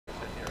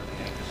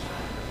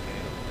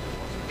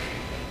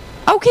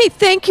Okay,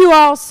 thank you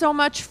all so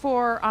much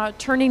for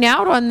turning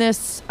out on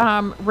this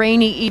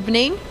rainy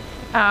evening.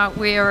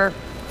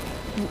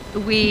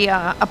 We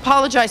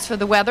apologize for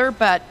the weather,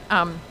 but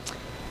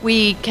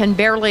we can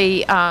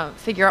barely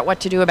figure out what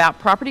to do about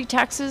property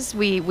taxes.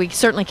 We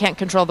certainly can't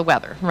control the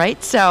weather, right?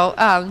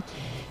 But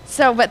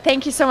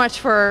thank you so much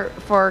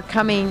for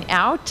coming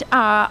out.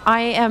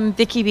 I am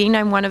Vicki Bean.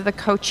 I'm one of the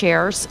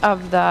co-chairs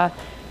of the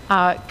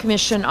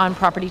Commission on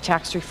Property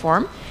Tax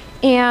Reform.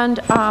 And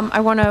I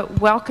want to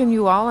welcome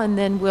you all, and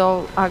then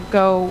we'll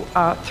go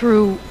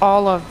through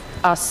all of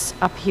us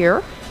up here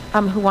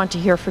who want to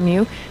hear from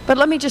you. But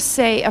let me just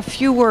say a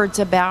few words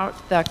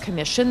about the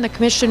commission. The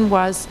commission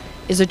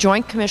is a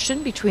joint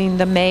commission between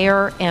the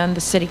mayor and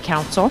the city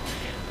council.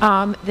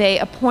 They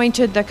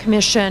appointed the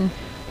commission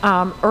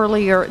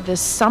earlier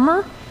this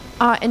summer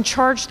and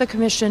charged the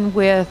commission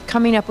with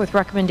coming up with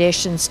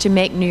recommendations to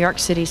make New York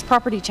City's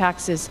property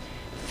taxes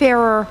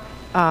fairer,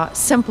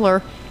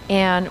 simpler,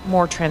 and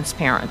more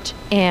transparent,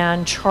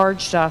 and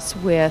charged us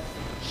with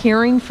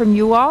hearing from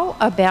you all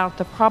about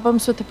the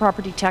problems with the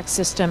property tax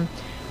system,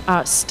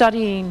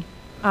 studying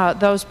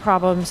those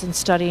problems and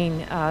studying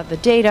the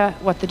data,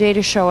 what the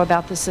data show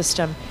about the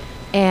system,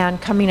 and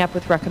coming up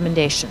with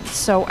recommendations.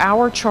 So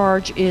our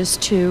charge is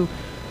to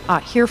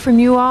hear from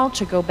you all,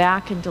 to go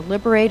back and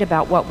deliberate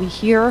about what we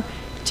hear,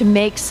 to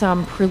make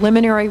some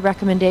preliminary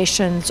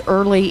recommendations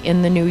early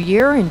in the new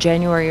year, in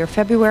January or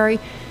February,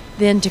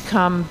 then to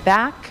come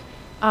back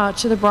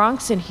to the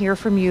Bronx and hear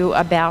from you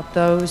about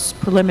those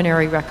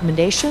preliminary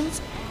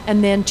recommendations,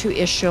 and then to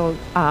issue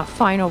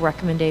final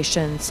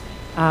recommendations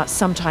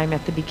sometime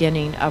at the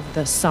beginning of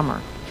the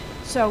summer.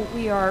 So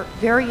we are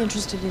very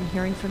interested in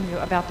hearing from you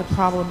about the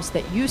problems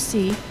that you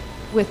see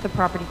with the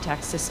property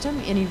tax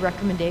system, any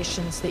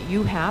recommendations that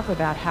you have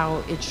about how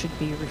it should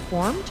be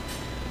reformed.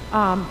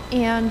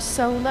 And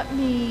so let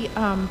me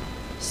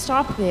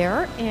stop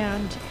there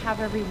and have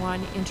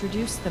everyone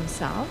introduce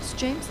themselves.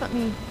 James, let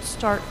me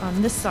start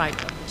on this side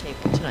of the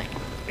table tonight.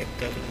 It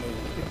doesn't move.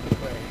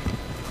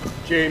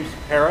 James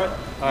Parrott.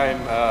 I'm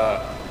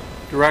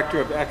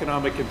Director of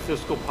Economic and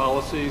Fiscal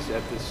Policies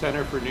at the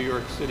Center for New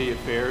York City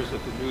Affairs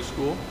at the New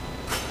School.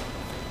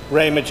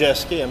 Ray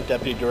Majeski. I'm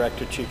Deputy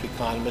Director, Chief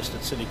Economist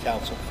at City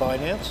Council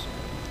Finance.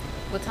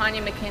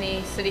 Latanya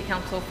McKinney, City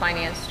Council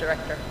Finance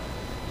Director.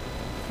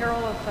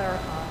 Carol O'Farrah.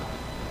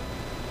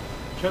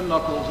 Ken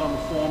Knuckles, I'm a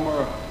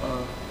former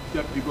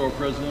Deputy Borough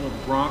President of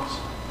the Bronx,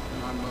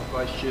 and I'm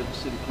Vice Chair of the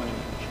City Planning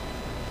Commission.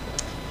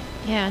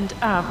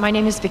 And my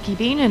name is Vicki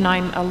Bean, and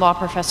I'm a law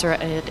professor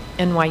at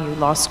NYU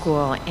Law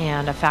School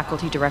and a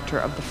faculty director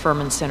of the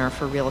Furman Center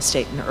for Real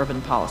Estate and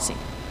Urban Policy.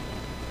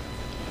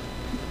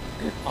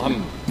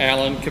 I'm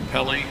Alan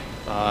Capelli.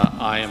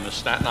 I am a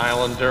Staten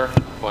Islander,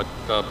 but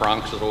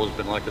Bronx has always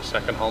been like a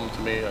second home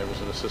to me. I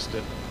was an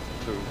assistant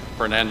to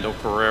Fernando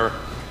Ferrer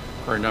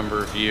for a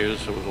number of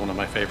years. It was one of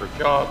my favorite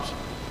jobs.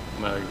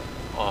 I'm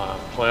a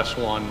Class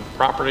 1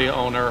 property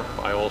owner.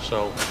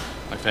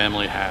 My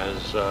family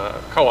has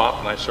a co-op,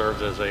 and I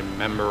served as a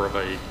member of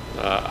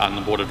on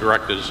the board of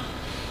directors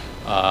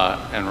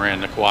and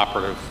ran the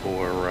cooperative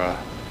for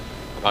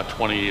about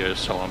 20 years,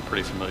 so I'm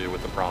pretty familiar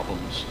with the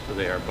problems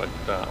there, but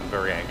I'm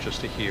very anxious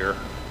to hear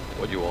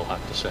what you all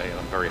have to say, and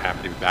I'm very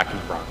happy to be back in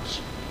the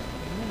Bronx.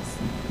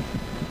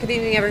 Good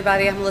evening,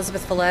 everybody. I'm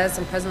Elizabeth Velez.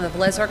 I'm president of the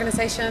Velez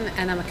Organization,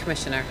 and I'm a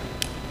commissioner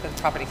for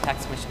the Property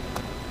Tax Commission.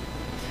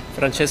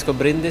 Francesco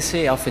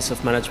Brindisi, Office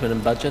of Management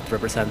and Budget,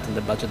 representing the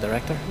Budget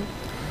Director.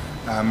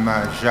 I'm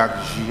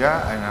Jacques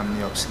Gia, and I'm New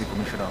York City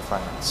Commissioner of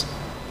Finance.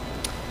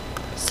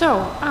 So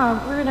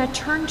we're going to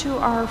turn to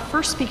our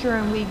first speaker,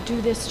 and we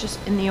do this just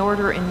in the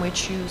order in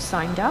which you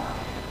signed up,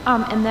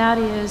 and that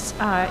is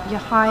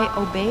Yahai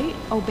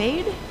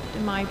Obaid.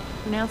 Am I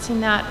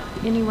pronouncing that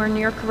anywhere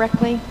near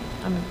correctly?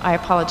 I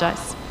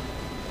apologize.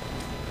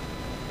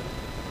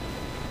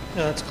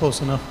 Yeah, that's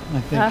close enough,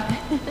 I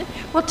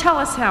think. Well, tell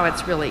us how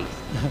it's really.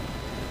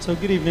 So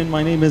good evening.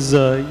 My name is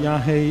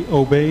Yahai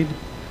Obaid.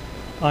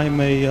 I'm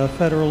a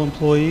federal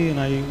employee, and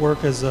I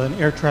work as an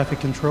air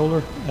traffic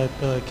controller at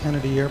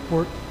Kennedy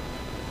Airport.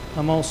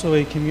 I'm also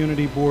a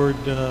community board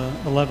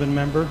 11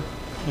 member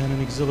and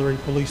an auxiliary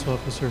police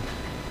officer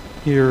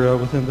here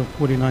within the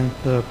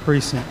 49th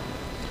precinct.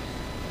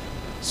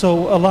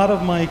 So a lot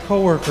of my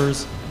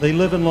coworkers, they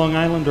live in Long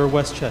Island or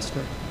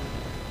Westchester,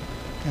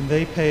 and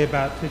they pay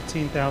about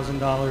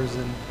 $15,000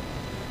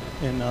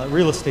 in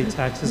real estate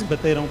taxes,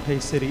 but they don't pay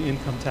city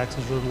income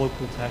taxes or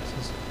local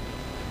taxes.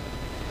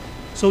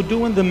 So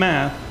doing the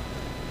math,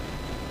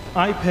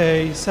 I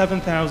pay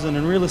 $7,000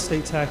 in real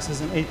estate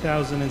taxes and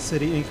 $8,000 in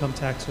city income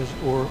taxes,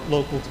 or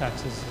local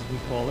taxes as we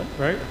call it,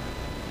 right?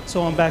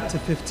 So I'm back to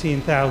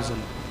 $15,000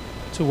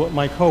 to what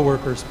my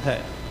coworkers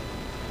pay.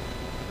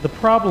 The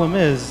problem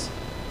is,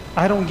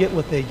 I don't get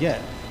what they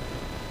get.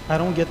 I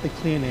don't get the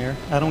clean air.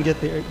 I don't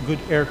get the good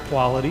air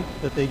quality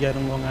that they get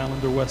in Long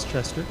Island or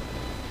Westchester.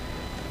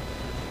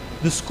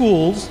 The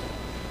schools,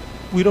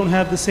 we don't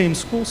have the same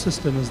school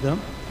system as them.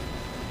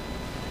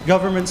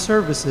 Government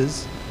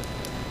services,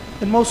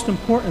 and most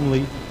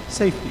importantly,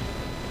 safety.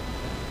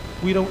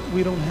 We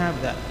don't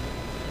have that.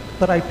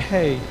 but I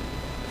pay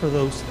for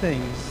those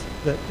things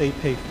that they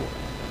pay for.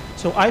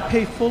 So I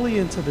pay fully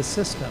into the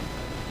system,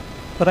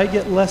 but I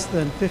get less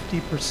than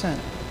 50%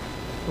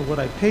 for what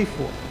I pay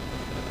for.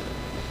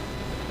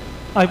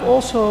 I've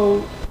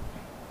also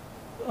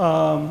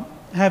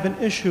have an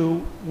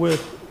issue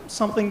with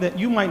something that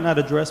you might not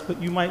address,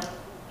 but you might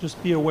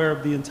just be aware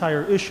of the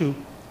entire issue.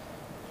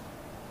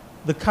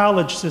 The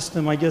college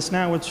system, I guess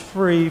now it's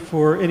free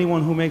for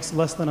anyone who makes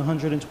less than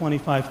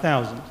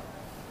 $125,000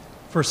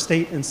 for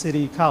state and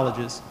city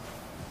colleges.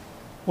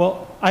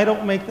 Well, I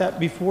don't make that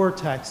before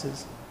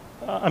taxes.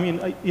 I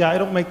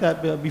don't make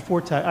that before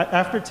tax.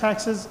 After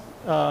taxes,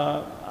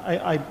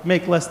 I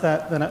make less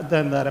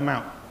than that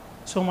amount.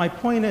 So my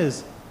point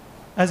is,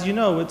 as you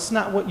know, it's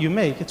not what you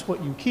make, it's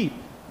what you keep.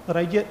 But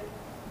I get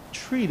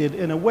treated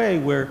in a way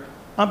where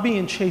I'm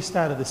being chased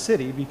out of the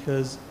city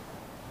because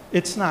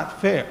it's not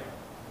fair.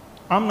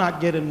 I'm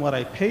not getting what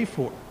I pay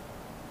for.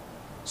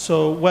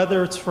 So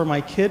whether it's for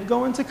my kid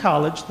going to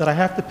college, that I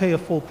have to pay a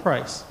full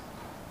price,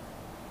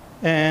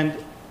 and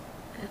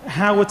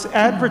how it's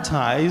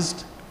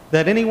advertised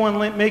that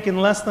anyone making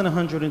less than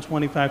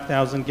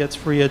 $125,000 gets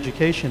free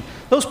education.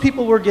 Those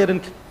people were getting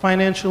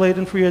financial aid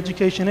and free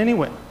education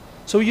anyway.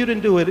 So you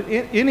didn't do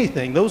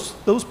anything.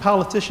 Those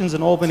politicians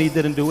in Albany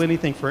didn't do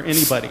anything for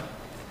anybody.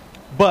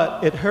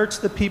 But it hurts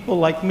the people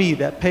like me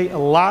that pay a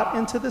lot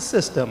into the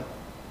system,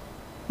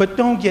 but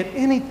don't get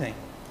anything.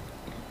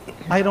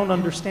 I don't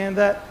understand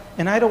that,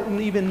 and I don't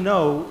even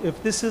know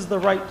if this is the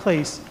right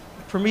place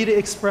for me to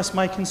express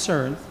my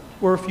concern,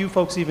 or if you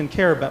folks even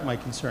care about my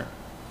concern.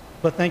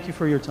 But thank you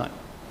for your time.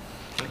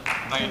 Can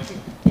I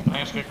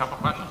ask you a couple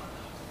questions?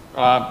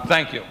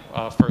 Thank you,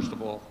 first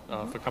of all,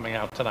 for coming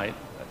out tonight.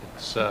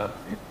 It's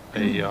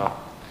you're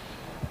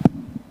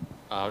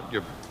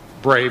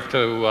brave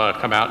to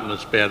come out in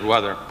this bad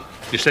weather.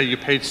 You say you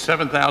paid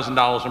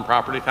 $7,000 in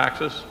property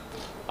taxes.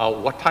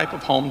 What type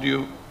of home do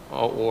you,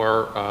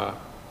 or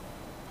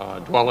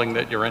dwelling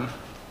that you're in?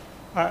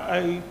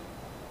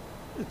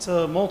 It's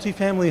a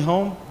multi-family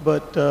home,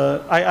 but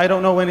I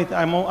don't know anything.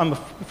 I'm a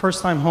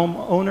first-time home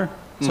owner,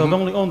 so I've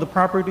only owned the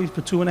property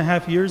for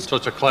 2.5 years. So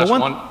it's a class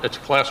one. It's a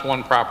class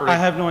 1 property. I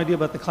have no idea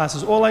about the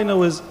classes. All I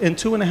know is in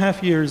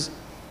 2.5 years,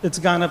 it's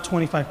gone up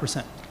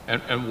 25%.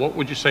 And what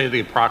would you say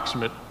the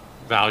approximate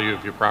value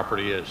of your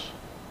property is?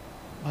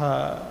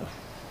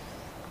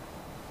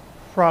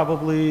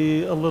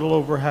 Probably a little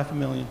over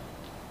 $500,000.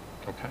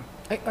 Okay.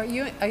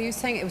 Are you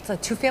saying it was a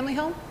 2-family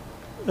home?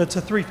 It's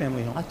a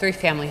 3-family home. A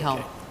 3-family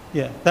home.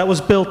 Yeah, that was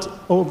built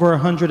over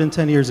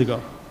 110 years ago.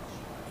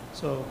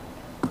 So.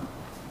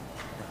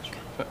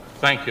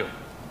 Thank you.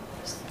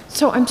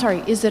 So I'm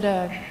sorry, is it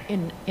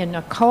in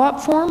a co-op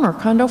form or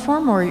condo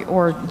form,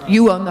 or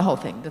you own the whole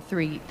thing, the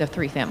three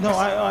families? No,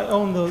 I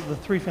own the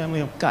 3-family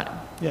home. Got it.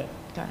 Yeah.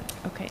 Got it.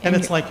 Okay. And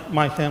it's like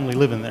my family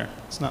living there.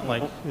 It's not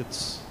like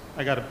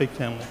I got a big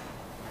family.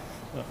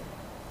 So.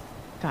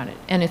 Got it.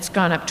 And it's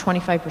gone up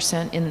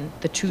 25% in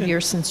the 2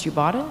 years since you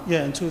bought it?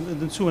 Yeah, in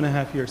the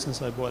 2.5 years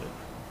since I bought it.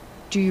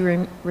 Do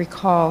you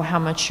recall how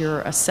much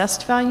your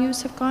assessed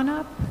values have gone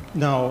up?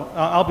 No,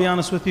 I'll be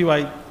honest with you.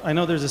 I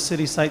know there's a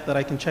city site that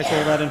I can check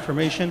all that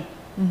information,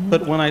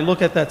 but when I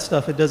look at that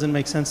stuff, it doesn't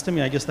make sense to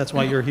me. I guess that's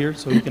why you're here,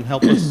 so you can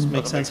help us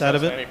make sense out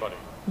of it. Anybody.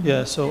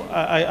 Yeah, so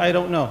I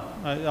don't know.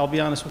 I'll be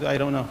honest with you, I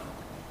don't know.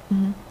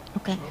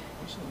 Okay.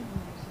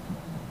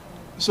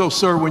 So,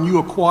 sir, when you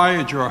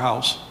acquired your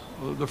house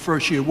the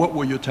first year, what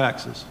were your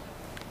taxes?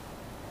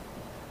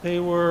 They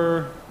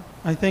were,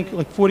 I think,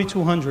 like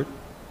 $4,200.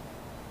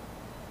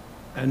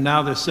 And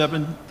now they're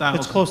 $7,000?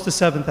 It's close to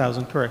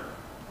 7,000, correct.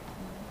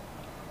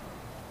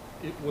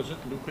 Was it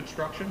new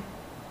construction?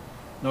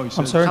 No, you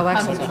said. I'm sorry? Oh,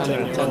 actually, it's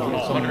 110 years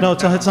old. No,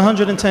 it's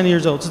 110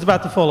 years old. It's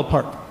about to fall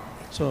apart.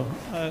 So,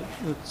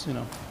 it's, it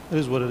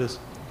is what it is.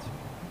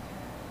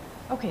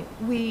 Okay,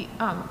 we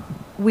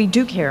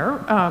do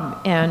care,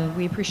 and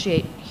we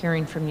appreciate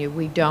hearing from you.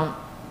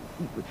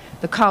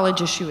 The college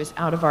issue is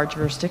out of our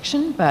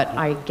jurisdiction, but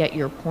I get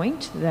your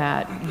point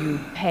that you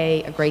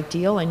pay a great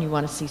deal and you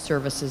want to see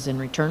services in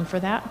return for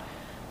that.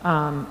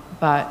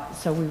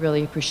 So we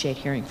really appreciate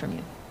hearing from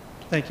you.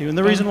 Thank you. And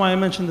the reason why I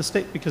mentioned the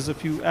state, because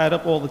if you add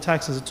up all the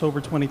taxes, it's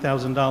over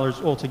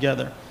 $20,000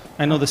 altogether.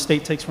 I know the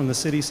state takes from the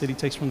city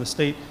takes from the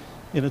state.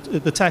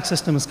 The tax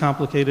system is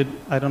complicated.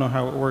 I don't know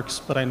how it works,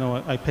 but I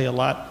know I pay a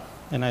lot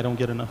and I don't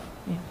get enough.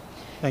 Yeah.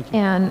 Thank you.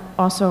 And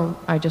also,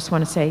 I just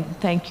want to say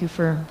thank you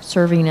for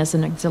serving as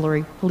an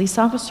auxiliary police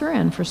officer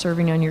and for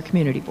serving on your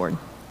community board.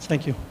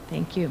 Thank you.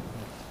 Thank you.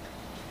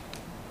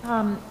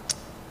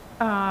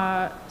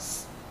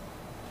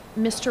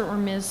 Mr. or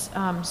Ms.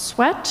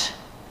 Sweat?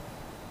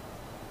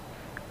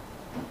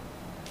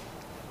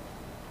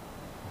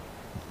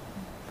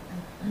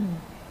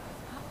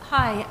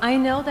 Hi, I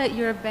know that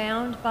you're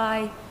bound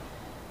by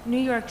New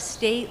York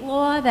state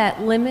law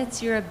that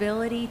limits your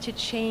ability to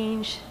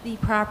change the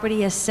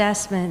property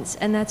assessments,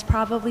 and that's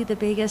probably the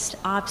biggest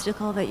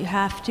obstacle that you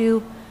have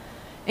to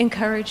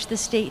encourage the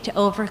state to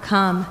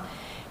overcome.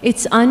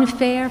 It's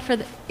unfair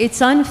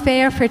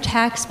for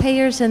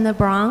taxpayers in the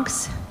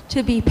Bronx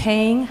to be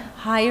paying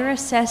higher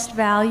assessed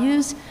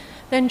values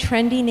than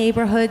trendy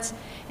neighborhoods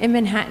in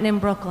Manhattan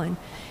and Brooklyn.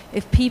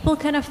 If people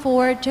can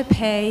afford to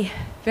pay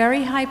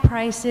very high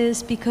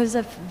prices because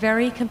of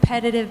very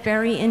competitive,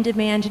 very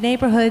in-demand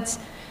neighborhoods,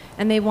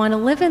 and they want to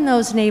live in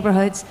those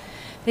neighborhoods,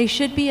 they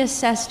should be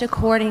assessed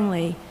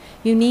accordingly.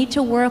 You need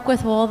to work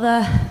with all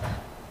the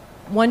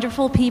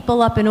wonderful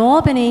people up in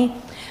Albany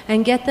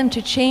and get them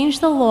to change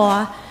the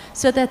law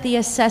so that the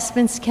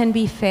assessments can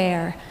be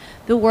fair.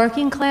 The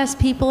working class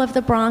people of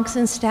the Bronx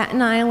and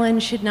Staten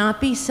Island should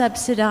not be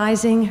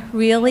subsidizing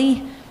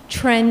really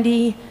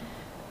trendy,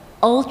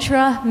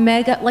 ultra,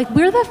 mega, like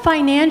we're the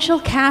financial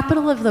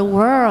capital of the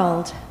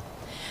world.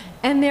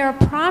 And there are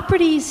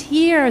properties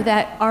here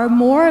that are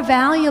more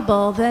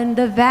valuable than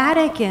the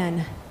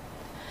Vatican.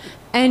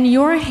 And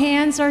your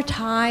hands are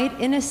tied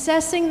in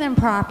assessing them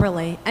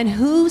properly. And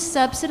who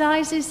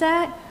subsidizes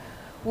that?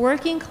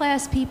 Working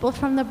class people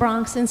from the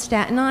Bronx and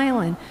Staten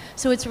Island.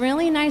 So it's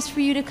really nice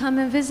for you to come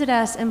and visit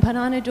us and put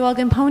on a dog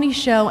and pony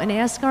show and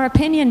ask our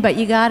opinion, but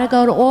you gotta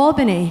go to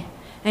Albany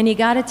and you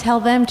gotta tell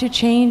them to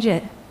change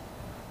it.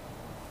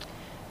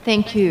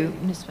 Thank you,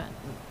 Ms. Van.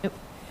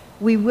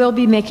 We will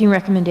be making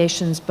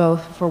recommendations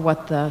both for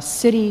what the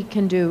city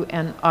can do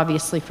and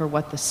obviously for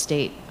what the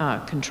state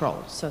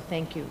controls. So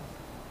thank you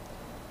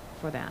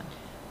for that.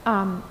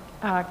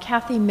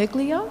 Kathy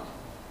Miglio?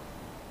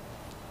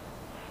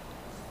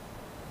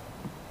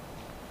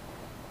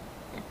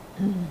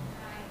 I'm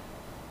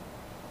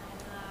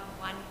a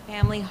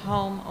one-family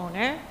home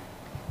owner,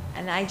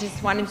 and I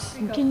just wanted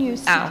to... Can you...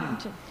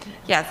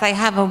 Yes, I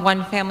have a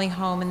one-family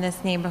home in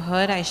this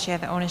neighborhood. I share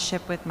the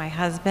ownership with my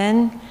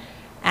husband,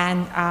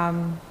 and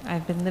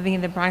I've been living in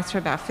the Bronx for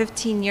about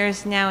 15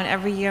 years now, and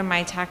every year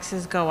my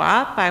taxes go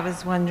up. I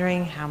was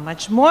wondering how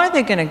much more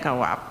they're going to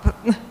go up,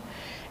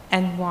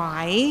 and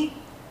why.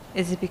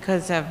 Is it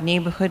because of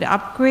neighborhood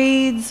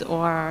upgrades,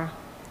 or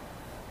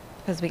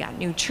because we got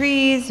new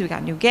trees, we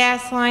got new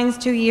gas lines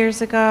 2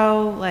 years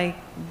ago? Like,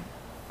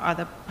 are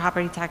the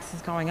property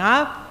taxes going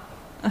up?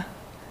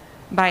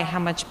 By how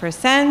much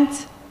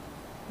percent?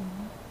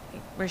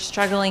 We're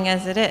struggling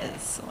as it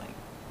is.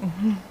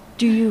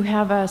 Do you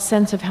have a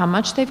sense of how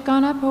much they've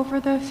gone up over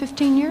the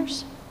 15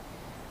 years?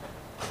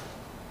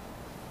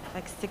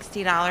 Like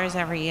 $60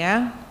 every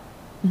year.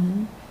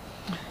 Mm-hmm.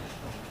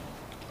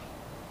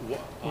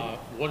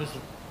 What is the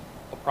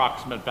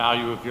approximate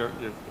value of your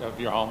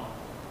home?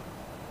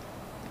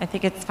 I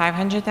think it's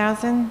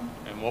 $500,000. And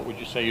what would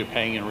you say you're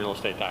paying in real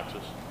estate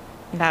taxes?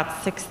 About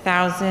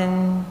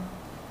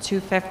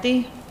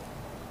 $6,250.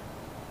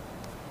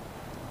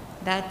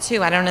 That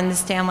too, I don't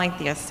understand like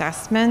the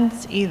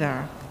assessments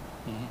either.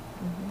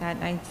 Mm-hmm. That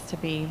needs to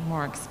be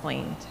more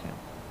explained too.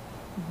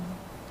 Mm-hmm.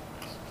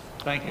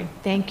 Thank you.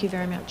 Thank you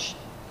very much.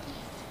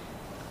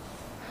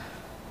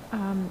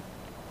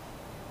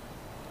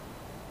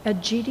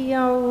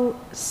 Egidio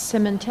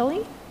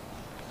Cementilli?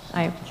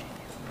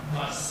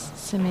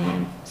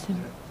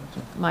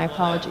 My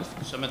apologies.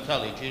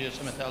 Cementelli, Egidio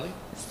Cementelli.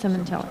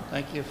 Cementelli.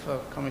 Thank you for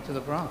coming to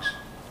the Bronx.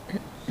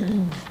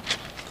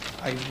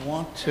 I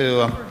want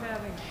to,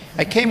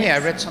 I came here, I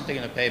read something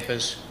in the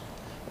papers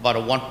about a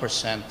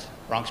 1%,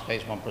 Bronx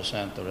pays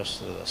 1%, the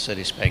rest of the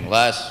city's paying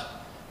less.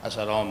 I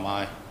said, oh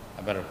my,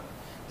 I better,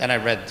 then I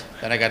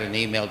got an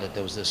email that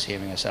there was this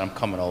hearing. I said, I'm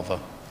coming over.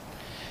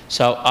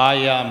 So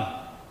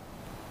I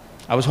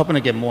was hoping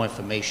to get more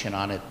information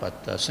on it,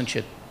 but since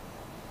you're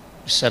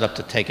set up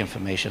to take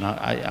information,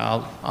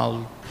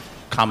 I'll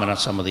comment on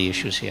some of the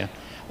issues here.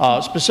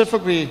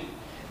 Specifically,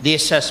 the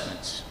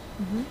assessments.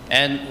 Mm-hmm.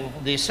 And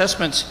the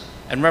assessments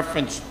in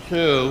reference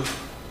to,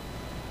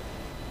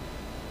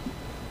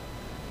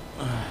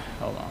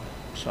 hold on,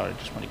 sorry, I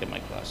just want to get my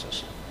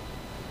glasses.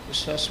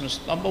 Assessments,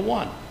 number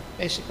one,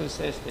 basically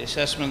says the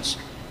assessments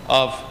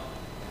of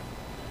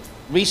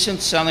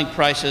recent selling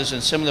prices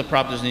and similar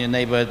properties in your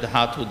neighborhood,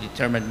 how to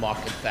determine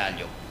market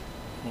value.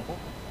 Mm-hmm.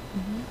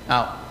 Mm-hmm.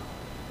 Now,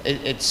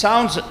 it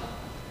sounds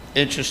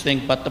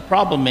interesting, but the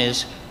problem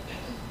is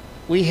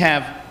we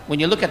have, when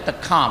you look at the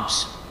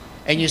comps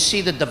and you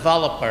see the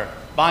developer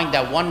buying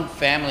that one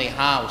family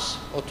house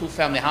or two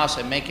family house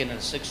and making it a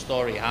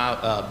 6-story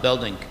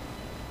building,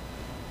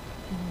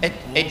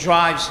 it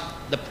drives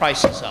the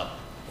prices up.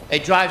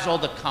 It drives all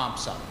the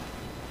comps up.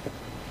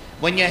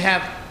 When you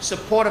have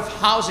supportive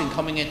housing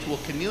coming into a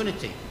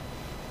community,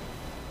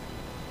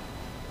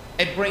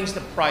 it brings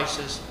the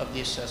prices of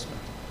the assessment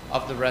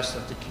of the rest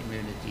of the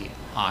community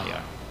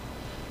higher.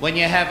 When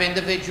you have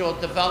individual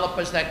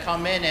developers that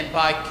come in and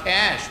buy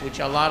cash, which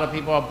a lot of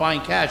people are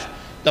buying cash,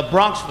 the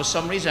Bronx, for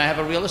some reason, I have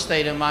a real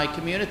estate in my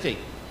community.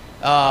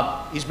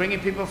 He's bringing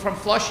people from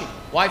Flushing.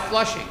 Why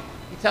Flushing?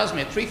 He tells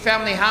me a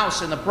 3-family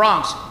house in the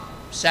Bronx,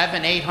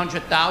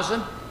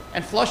 $700,000-800,000,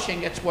 and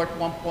Flushing, it's worth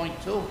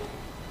 1.2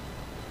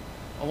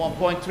 or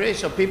 1.3.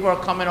 So people are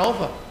coming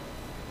over,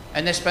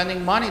 and they're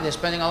spending money. They're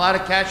spending a lot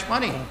of cash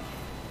money.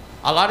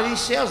 A lot of these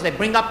sales, they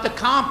bring up the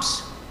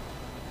comps.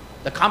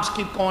 The comps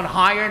keep going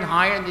higher and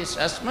higher in the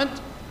assessment,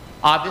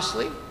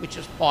 obviously, which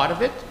is part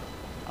of it,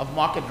 of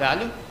market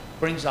value,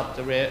 brings up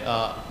the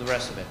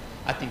rest of it.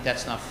 I think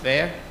that's not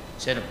fair.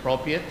 It's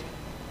inappropriate.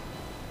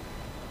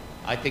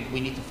 I think we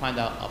need to find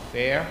a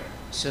fair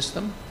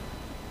system,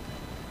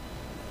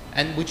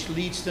 and which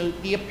leads to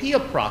the appeal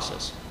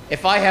process.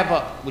 If I have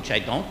a, which I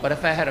don't, but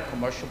if I had a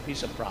commercial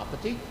piece of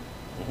property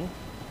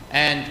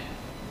and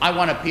I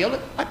want to appeal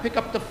it, I pick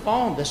up the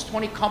phone. There's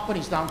 20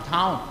 companies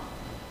downtown.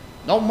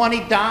 No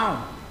money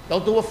down. They'll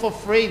do it for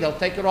free. They'll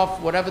take it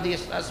off whatever the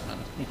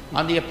assessment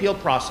on the appeal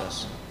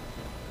process,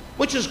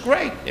 which is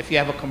great if you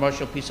have a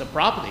commercial piece of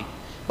property.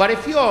 But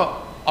if you're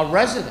a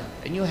resident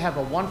and you have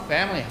a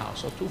one-family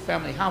house or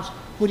two-family house,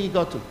 who do you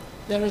go to?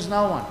 There is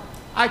no one.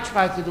 I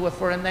tried to do it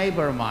for a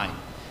neighbor of mine.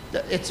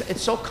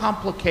 It's so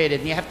complicated,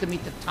 and you have to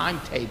meet the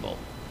timetable,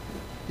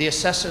 the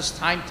assessor's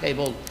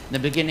timetable in the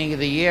beginning of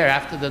the year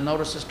after the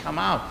notices come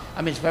out.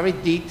 I mean, it's very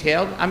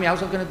detailed. I mean, I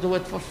was going to do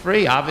it for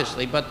free,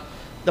 obviously, but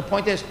the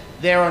point is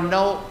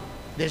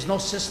there's no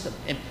system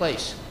in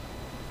place.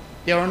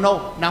 There are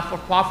no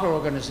not-for-profit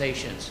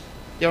organizations.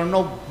 There are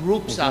no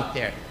groups out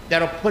there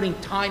that are putting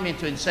time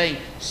into it and saying,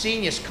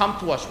 seniors, come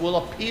to us, we'll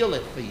appeal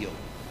it for you.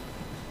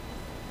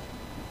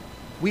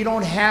 We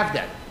don't have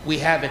that. We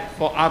have it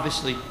for,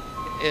 obviously,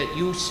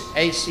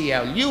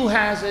 ACLU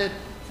has it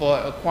for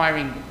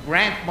acquiring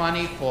grant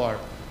money for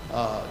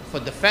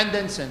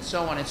defendants and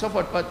so on and so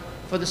forth, but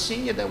for the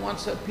senior that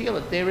wants to appeal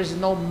it, there is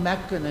no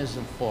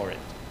mechanism for it.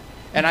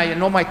 And I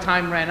know my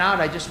time ran out.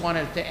 I just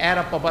wanted to add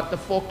up about the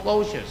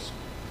foreclosures.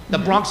 The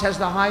Bronx has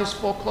the highest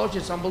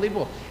foreclosures. It's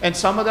unbelievable. And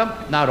some of them,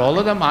 not all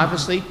of them,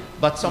 obviously,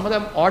 but some of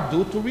them are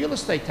due to real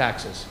estate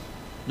taxes.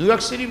 New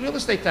York City real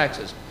estate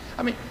taxes.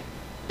 I mean,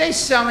 they're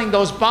selling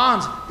those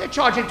bonds. They're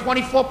charging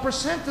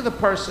 24% to the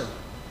person.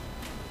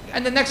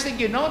 And the next thing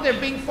you know, they're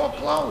being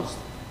foreclosed.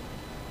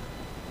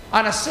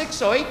 On a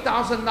 $6,000 or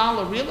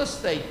 $8,000 real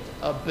estate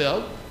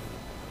bill,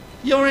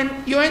 you're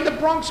in the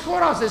Bronx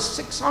courthouse. There's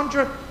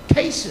 600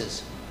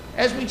 cases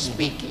as we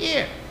speak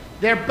here.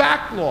 They're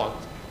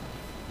backlogged.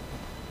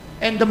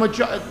 And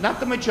not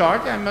the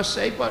majority, I must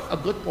say, but a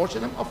good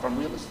portion of them are from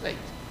real estate.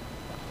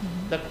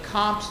 The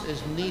comps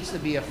needs to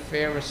be a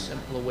fairer,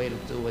 simpler way to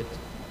do it.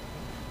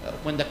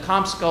 When the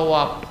comps go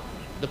up,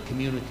 the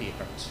community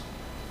hurts.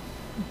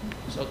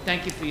 So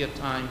thank you for your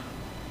time.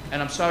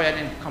 And I'm sorry I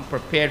didn't come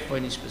prepared for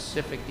any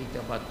specific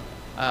detail, but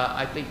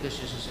I think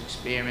this is an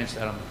experience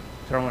that I'm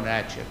throwing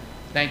at you.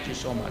 Thank you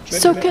so much.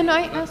 So can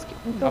I ask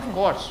you? Of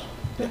course.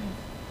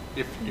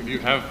 If you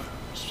have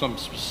some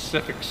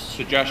specific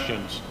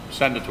suggestions,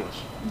 send it to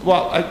us.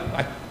 Well,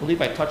 I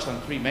believe I touched on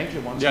 3 major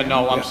ones. Yeah,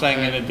 no, I'm saying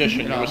in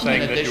addition. You were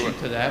saying in that you addition were...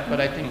 to that,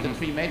 but I think the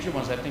 3 major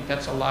ones, I think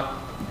that's a lot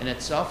in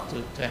itself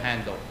to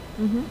handle.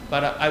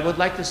 But I would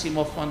like to see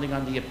more funding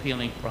on the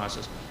appealing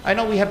process. I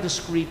know we have the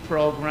SCREET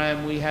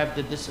program, we have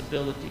the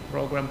disability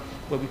program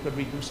where we could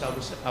reduce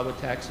our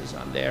taxes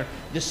on there,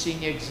 the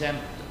senior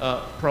exempt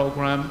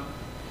program,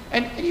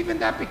 and even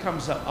that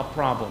becomes a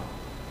problem.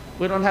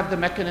 We don't have the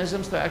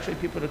mechanisms to actually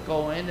people to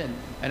go in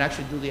and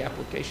actually do the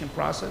application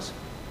process.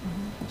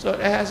 So it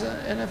has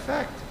an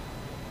effect.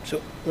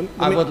 So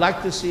I would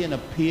like to see an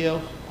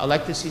appeal. I'd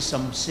like to see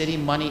some city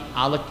money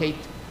allocate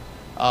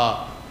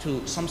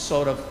to some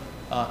sort of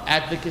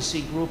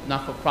advocacy group,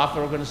 not-for-profit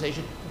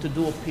organization, to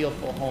do appeal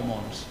for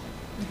homeowners.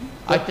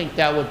 I think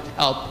that would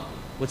help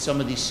with some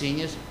of these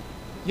seniors.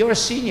 You're a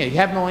senior. You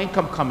have no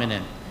income coming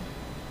in.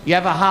 You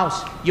have a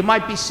house. You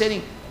might be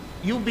sitting.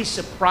 You'll be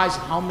surprised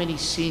how many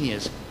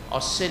seniors are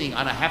sitting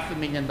on a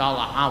 $500,000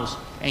 house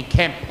and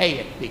can't pay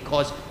it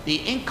because the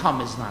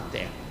income is not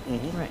there.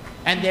 Right.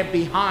 And they're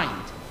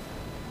behind.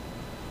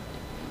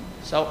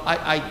 So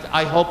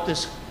I hope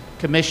this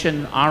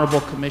commission,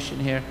 honorable commission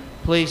here,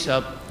 please,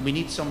 we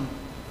need some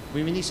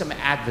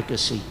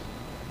advocacy.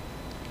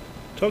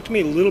 talk to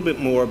me a little bit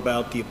more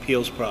about the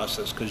appeals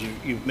process, because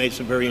you've made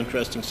some very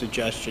interesting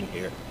suggestion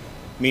here.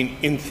 I mean,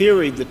 in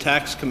theory, the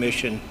tax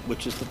commission,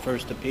 which is the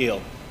first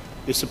appeal,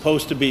 is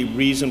supposed to be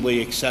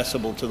reasonably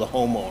accessible to the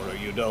homeowner.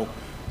 You know,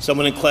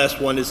 someone in class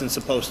 1 isn't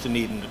supposed to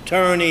need an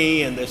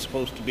attorney, and they're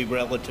supposed to be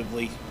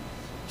relatively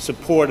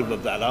supportive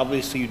of that.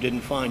 Obviously, you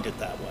didn't find it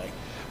that way.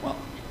 Well,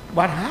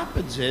 what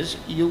happens is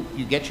you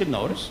get your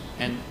notice,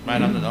 and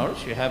right on the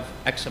notice, you have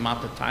X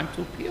amount of time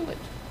to appeal it.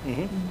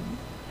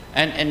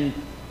 And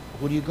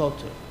who do you go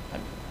to?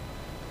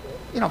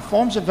 You know,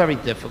 forms are very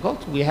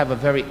difficult. We have a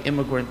very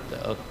immigrant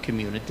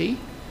community.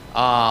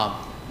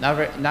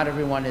 Not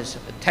everyone is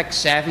tech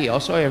savvy.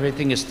 Also,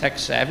 everything is tech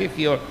savvy. If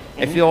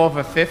you're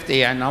over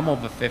 50, and I'm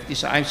over 50,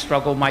 so I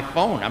struggle with my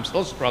phone. I'm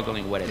still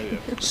struggling with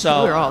it.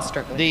 So we're all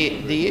struggling.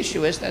 The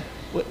issue is that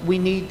we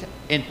need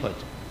input.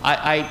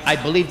 I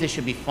believe there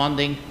should be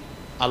funding.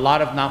 A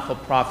lot of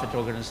not-for-profit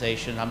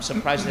organizations. I'm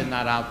surprised they're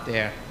not out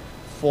there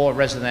for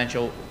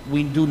residential.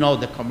 We do know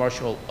the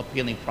commercial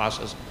appealing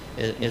process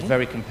is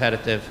very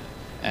competitive,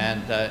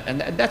 and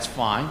that's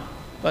fine.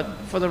 But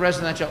for the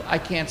residential, I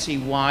can't see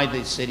why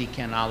the city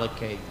can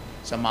allocate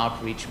some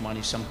outreach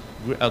money, some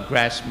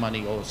grass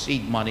money or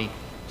seed money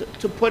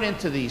to put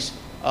into these,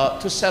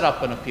 to set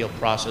up an appeal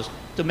process,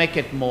 to make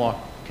it more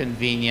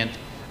convenient.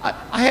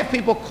 I have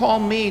people call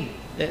me,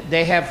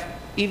 they have,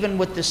 even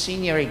with the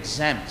senior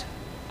exempt,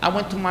 I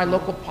went to my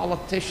local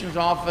politician's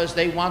office,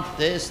 they want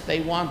this,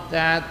 they want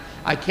that.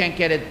 I can't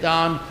get it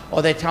done,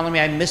 or they're telling me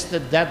I missed the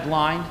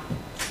deadline.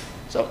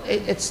 So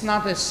it's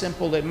not as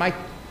simple. It might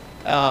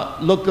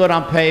look good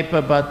on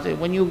paper, but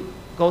when you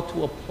go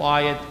to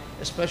apply it,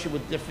 especially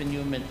with different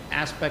human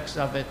aspects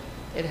of it,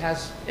 it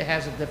has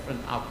a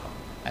different outcome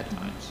at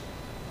times.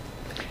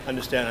 I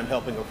understand I'm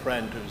helping a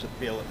friend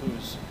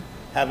who's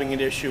having an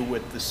issue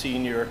with the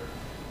senior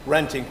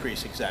rent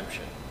increase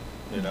exemption,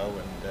 you know,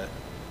 and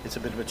it's a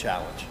bit of a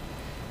challenge.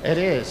 It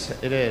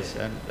is,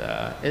 and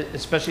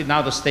especially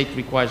now the state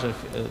requires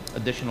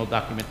additional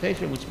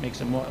documentation, which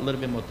makes it a little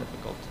bit more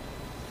difficult.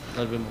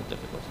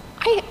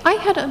 I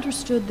had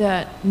understood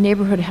that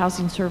Neighborhood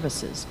Housing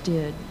Services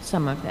did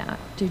some of that.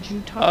 Did you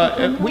talk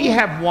to them? We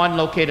have one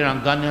located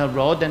on Gun Hill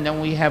Road, and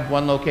then we have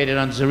one located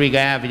on Zariga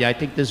Avenue. I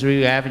think the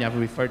Zariga Avenue, I've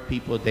referred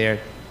people there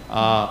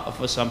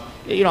for some,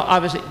 you know,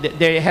 obviously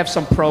they have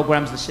some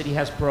programs. The city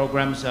has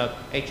programs,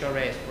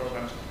 HRA has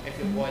programs. If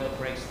your boiler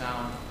breaks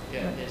down,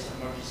 there's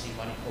emergency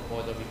money for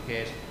boiler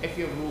repairs. If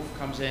your roof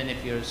comes in,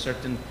 if you're a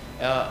certain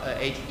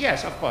age,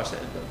 yes, of course,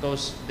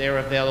 they're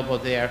available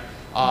there.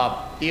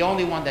 The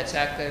only one that's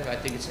active, I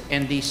think it's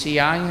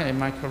NDCI,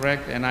 am I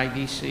correct?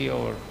 NIDC,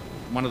 or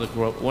one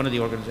of the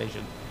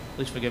organizations.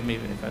 Please forgive me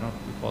if I don't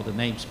recall the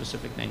name,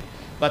 specific name.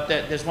 But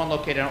there's one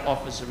located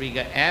off of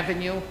Zariga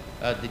Avenue,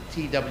 the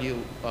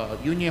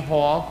TW Union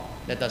Hall,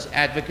 that does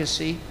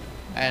advocacy.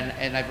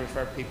 And I've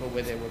referred people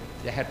where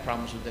they had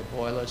problems with their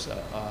boilers,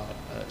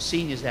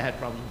 seniors that had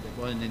problems with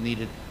their boilers and they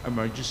needed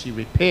emergency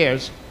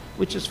repairs,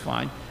 which is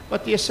fine.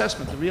 But the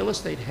assessment, the real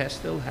estate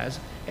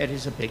it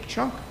is a big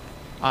chunk.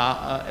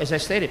 As I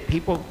stated,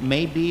 people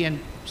may be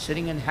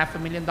sitting in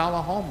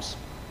 $500,000 homes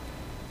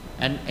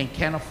and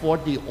can't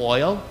afford the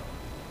oil,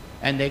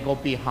 and they go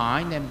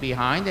behind.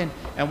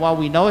 And while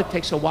we know it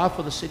takes a while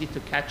for the city to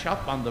catch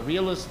up on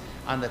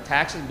the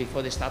taxes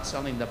before they start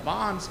selling the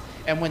bonds,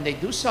 and when they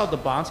do sell the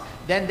bonds,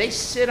 then they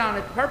sit on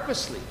it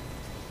purposely.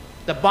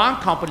 The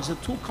bond companies, the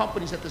two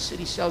companies that the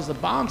city sells the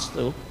bonds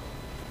to,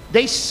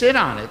 they sit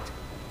on it,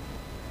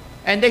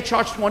 and they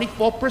charge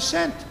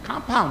 24%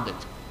 compounded.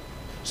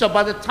 So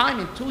by the time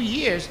in 2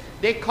 years,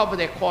 they cover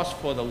their costs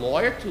for the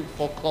lawyer to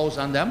foreclose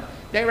on them,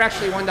 they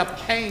actually wind up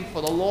paying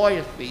for the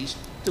lawyer fees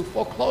to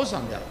foreclose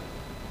on them.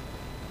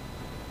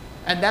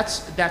 And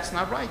that's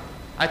not right.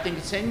 I think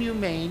it's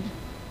inhumane.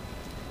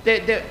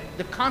 The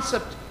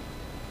concept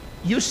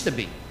used to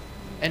be,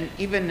 and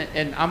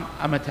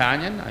I'm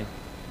Italian, I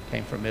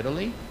came from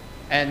Italy,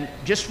 and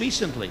just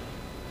recently,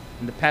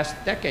 in the past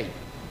decade,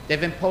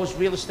 they've imposed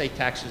real estate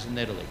taxes in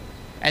Italy.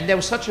 And there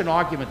was such an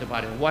argument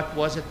about it. What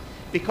was it?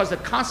 Because the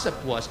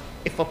concept was,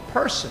 if a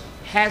person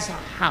has a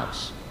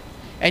house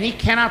and he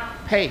cannot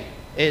pay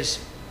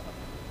his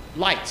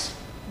lights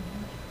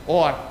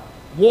or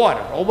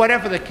water or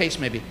whatever the case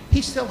may be,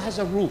 he still has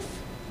a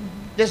roof.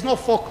 There's no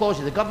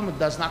foreclosure. The government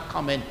does not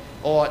come in,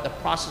 or the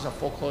process of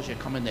foreclosure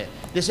come in there.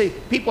 They say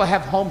people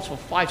have homes for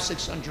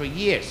 500-600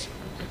 years.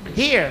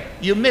 Here,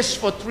 you miss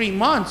for 3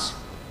 months.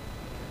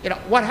 You know,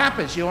 what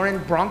happens? You're in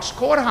Bronx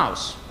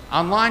courthouse,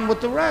 online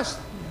with the rest.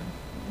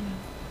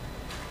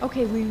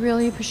 Okay, we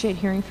really appreciate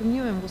hearing from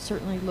you, and we'll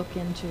certainly look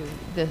into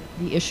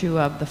the issue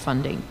of the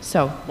funding.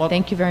 So,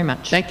 thank you very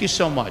much. Thank you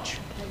so much.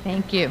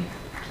 Thank you.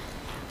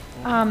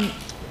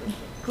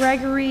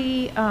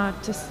 Gregory,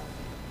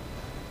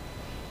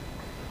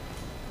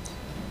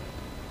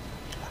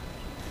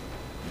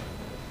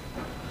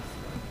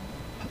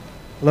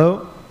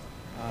 Hello.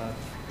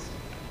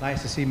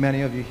 Nice to see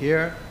many of you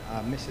here.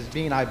 Mrs.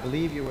 Bean, I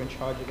believe you were in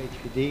charge of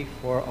HPD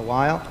for a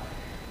while,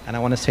 and I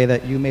want to say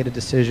that you made a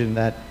decision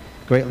that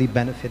greatly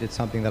benefited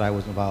something that I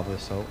was involved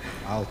with, so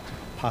I'll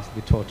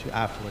possibly talk to you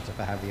afterwards if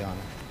I have the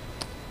honor.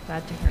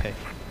 Glad to hear. Okay.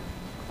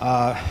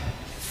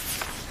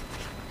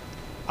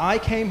 I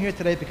came here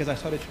today because I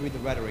started to read the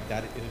rhetoric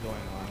that is going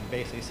on,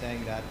 basically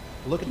saying that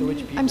look at the rich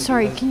people. I'm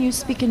sorry, can you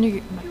speak into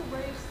your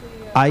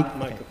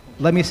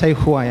Let me say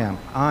who I am.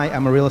 I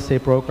am a real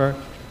estate broker.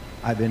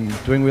 I've been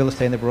doing real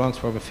estate in the Bronx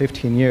for over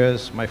 15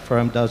 years. My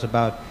firm does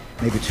about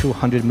maybe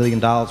 $200 million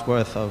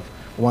worth of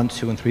 1,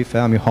 2, and 3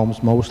 family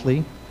homes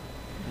mostly.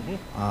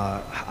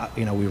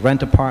 You know, we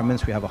rent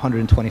apartments. We have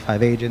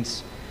 125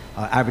 agents.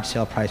 Average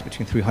sale price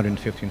between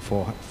 $350,000 and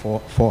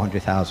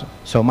 $400,000.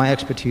 So my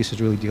expertise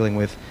is really dealing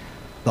with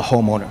the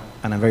homeowner,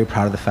 and I'm very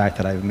proud of the fact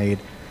that I've made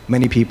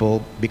many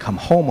people become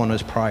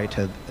homeowners prior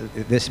to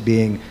this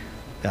being,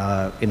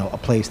 you know, a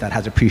place that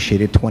has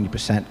appreciated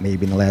 20%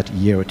 maybe in the last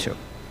year or two.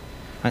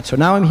 And so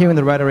now I'm hearing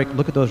the rhetoric.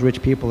 Look at those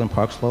rich people in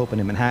Park Slope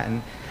and in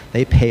Manhattan.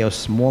 They pay a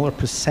smaller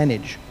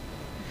percentage.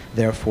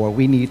 Therefore,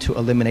 we need to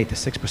eliminate the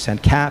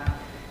 6% cap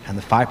and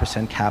the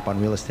 5% cap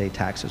on real estate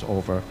taxes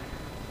over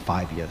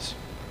 5 years.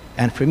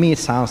 And for me, it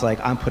sounds like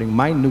I'm putting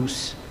my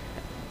noose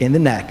in the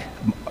neck,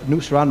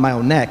 noose around my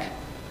own neck,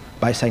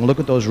 by saying, look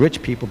at those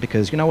rich people,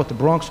 because you know what, the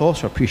Bronx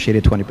also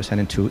appreciated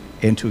 20%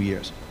 in 2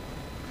 years.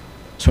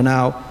 So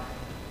now,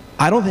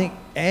 I don't think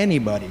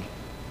anybody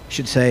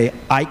should say,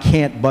 I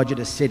can't budget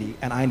a city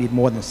and I need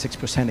more than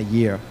 6% a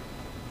year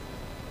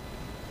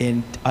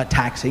in a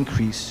tax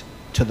increase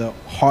to the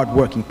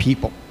hardworking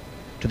people.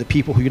 to the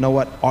people who, you know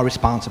what, are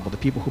responsible, the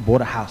people who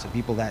bought a house, the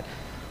people that,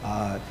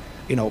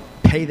 you know,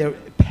 pay the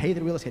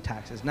real estate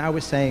taxes. Now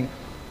we're saying,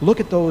 look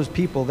at those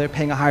people, they're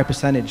paying a higher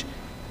percentage.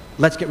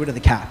 Let's get rid of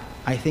the cap.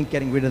 I think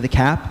getting rid of the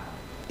cap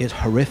is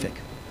horrific.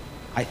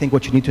 I think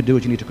what you need to do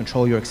is you need to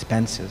control your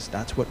expenses.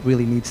 That's what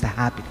really needs to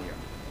happen here.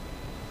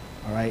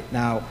 All right?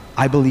 Now,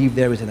 I believe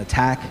there is an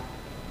attack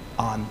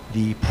on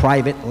the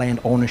private land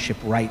ownership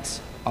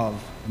rights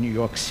of New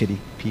York City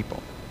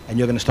people. And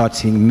you're going to start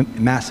seeing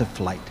massive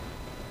flight.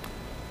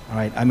 All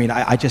right? I mean,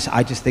 I just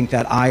think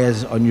that I,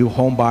 as a new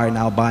home buyer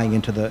now buying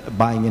into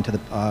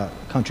the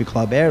country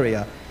club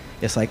area,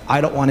 it's like, I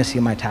don't want to see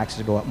my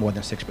taxes go up more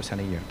than 6%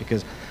 a year.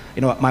 Because,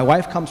 you know, my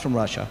wife comes from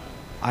Russia.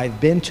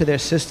 I've been to their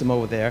system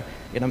over there,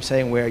 you know what I'm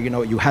saying, where, you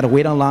know, you had to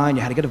wait online,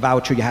 you had to get a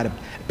voucher, you had to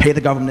pay the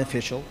government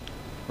official,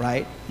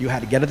 right? You had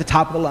to get at the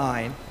top of the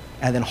line,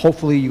 and then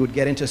hopefully you would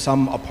get into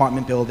some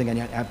apartment building and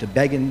you have to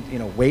beg and, you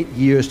know, wait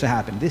years to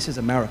happen. This is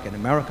America. In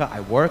America, I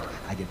work,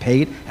 I get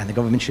paid, and the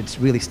government should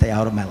really stay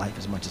out of my life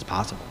as much as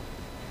possible.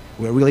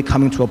 We're really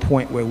coming to a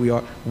point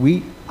where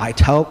I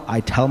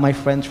tell my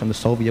friends from the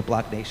Soviet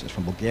bloc nations,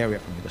 from Bulgaria,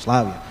 from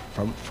Yugoslavia,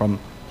 from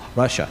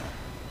Russia,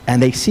 and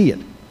they see it.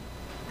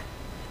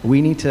 We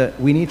need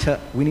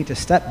to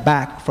step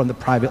back from the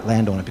private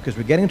landowner, because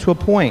we're getting to a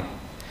point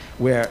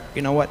where,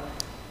 you know what,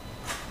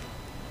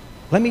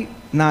 let me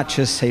not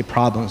just say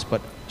problems,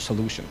 but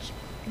solutions,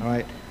 all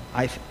right?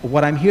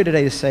 What I'm here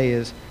today to say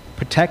is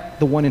protect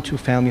the 1- and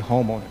 2-family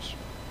homeowners.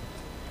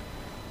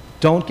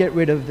 Don't get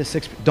rid of the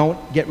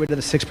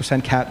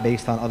 6% cap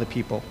based on other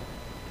people.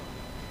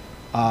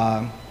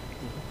 And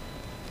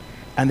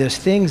there's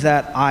things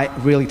that I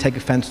really take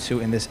offense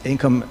to in this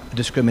income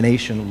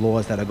discrimination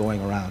laws that are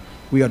going around.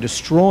 We are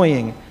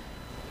destroying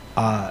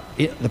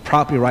the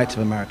property rights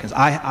of Americans.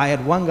 I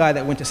had one guy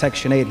that went to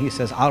Section 8, and he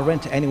says, I'll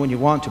rent to anyone you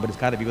want to, but it's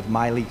got to be with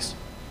my lease.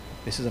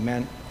 This is a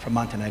man from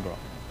Montenegro.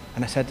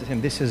 And I said to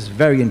him, this is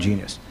very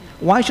ingenious.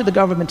 Why should the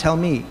government tell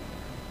me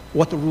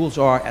what the rules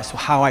are as to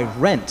how I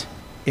rent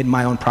in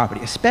my own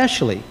property,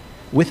 especially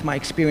with my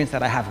experience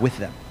that I have with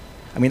them?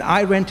 I mean,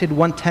 I rented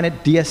one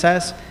tenant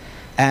DSS,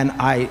 and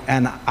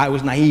I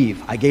was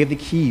naive. I gave the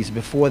keys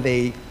before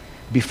they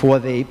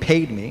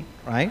paid me,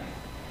 right?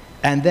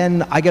 And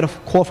then I get a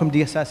call from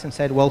DSS and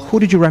said, well, who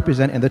did you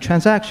represent in the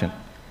transaction?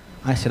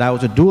 I said, I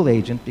was a dual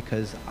agent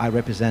because I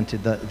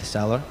represented the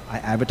seller. I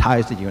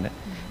advertised the unit.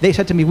 They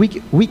said to me,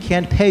 we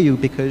can't pay you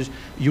because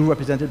you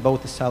represented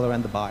both the seller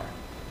and the buyer.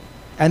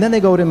 And then they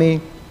go to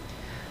me,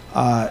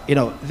 you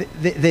know,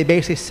 they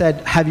basically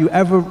said, have you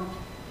ever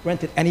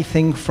rented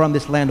anything from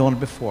this landowner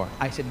before?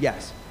 I said,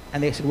 yes.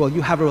 And they said, well,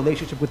 you have a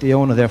relationship with the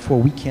owner, therefore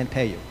we can't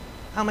pay you.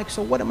 I'm like,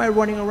 so what am I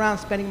running around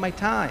spending my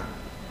time?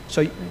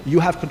 So you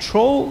have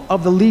control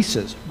of the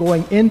leases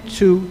going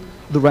into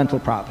the rental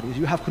properties.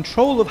 You have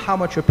control of how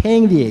much you're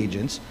paying the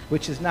agents,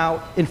 which is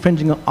now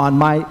infringing on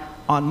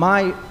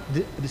my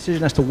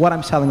decision as to what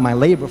I'm selling my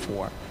labor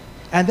for.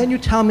 And then you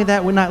tell me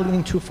that we're not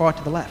leaning too far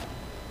to the left.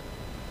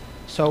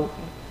 So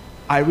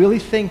I really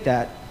think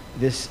that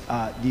these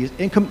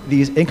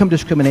income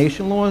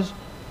discrimination laws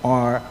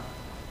are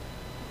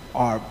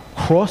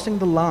crossing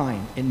the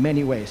line in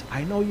many ways.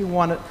 I know you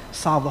want to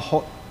solve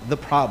the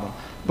problem,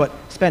 but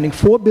spending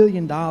 $4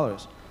 billion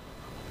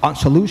on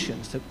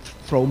solutions to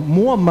throw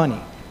more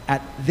money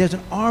at, there's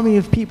an army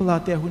of people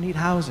out there who need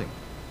housing.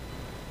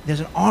 There's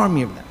an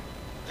army of them.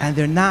 And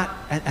they're not,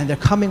 and they're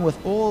coming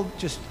with all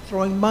just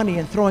throwing money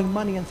and throwing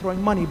money and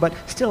throwing money, but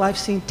still I've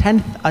seen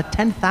a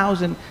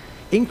 10,000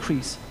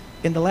 increase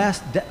in the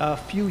last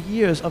few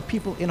years of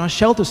people in our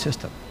shelter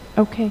system.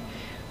 Okay.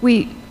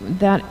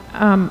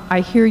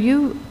 I hear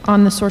you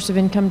on the source of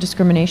income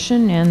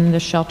discrimination and the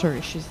shelter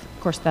issues. Of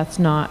course, that's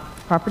not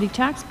property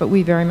tax, but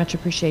we very much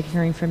appreciate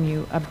hearing from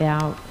you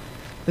about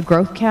the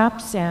growth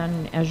caps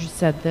and, as you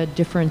said, the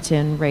difference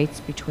in rates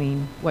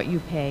between what you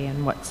pay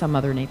and what some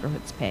other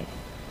neighborhoods pay.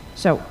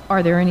 So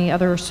are there any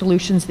other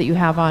solutions that you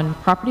have on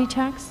property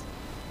tax?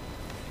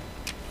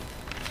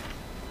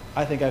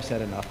 I think I've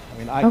said enough. I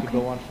mean, I could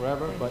go on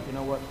forever, but you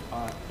know what?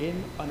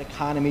 In an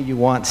economy, you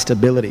want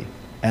stability.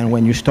 And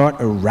when you start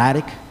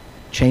erratic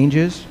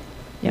changes,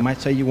 you might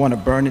say you want to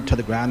burn it to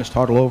the ground and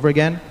start all over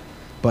again.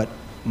 But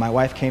my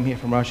wife came here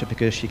from Russia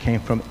because she came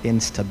from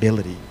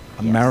instability.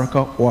 America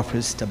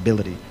offers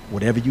stability.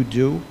 Whatever you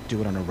do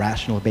it on a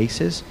rational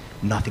basis,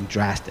 nothing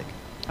drastic.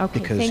 Okay,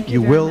 because thank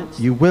you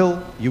you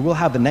will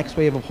have the next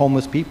wave of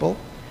homeless people.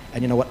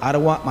 And you know what? I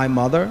don't want my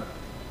mother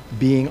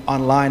being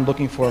online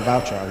looking for a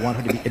voucher. I want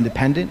her to be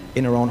independent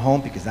in her own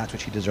home because that's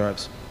what she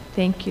deserves.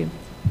 Thank you.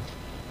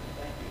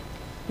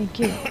 Thank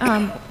you.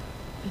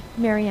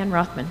 Mary Ann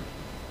Rothman.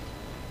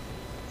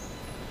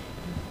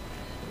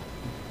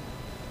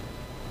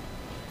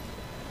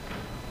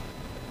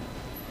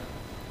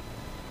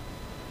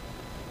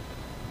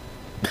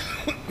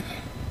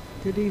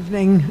 Good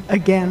evening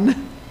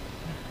again.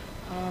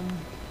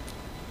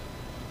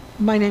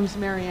 My name is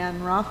Mary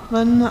Ann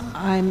Rothman.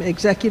 I'm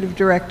Executive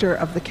Director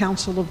of the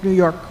Council of New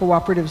York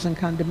Cooperatives and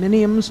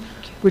Condominiums,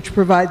 which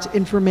provides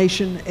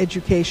information,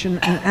 education,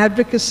 and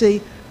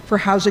advocacy for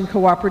housing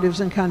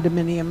cooperatives and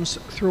condominiums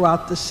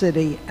throughout the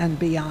city and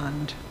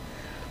beyond.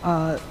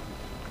 The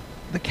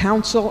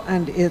Council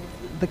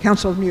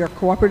of New York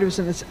Cooperatives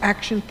and its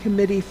Action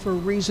Committee for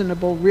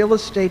Reasonable Real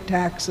Estate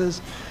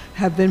Taxes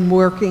have been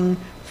working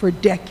for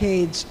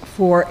decades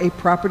for a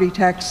property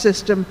tax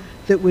system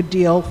that would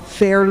deal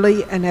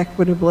fairly and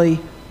equitably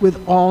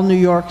with all New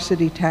York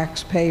City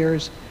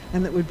taxpayers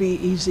and that would be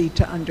easy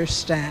to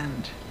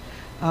understand.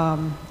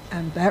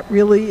 And that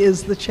really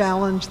is the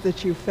challenge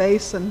that you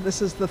face, and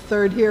this is the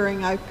third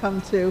hearing I've come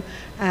to,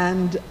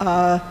 and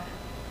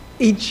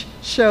each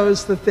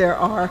shows that there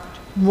are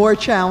more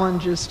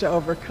challenges to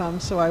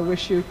overcome, so I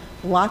wish you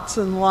lots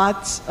and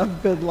lots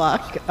of good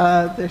luck.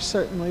 There's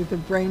certainly the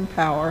brain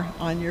power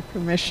on your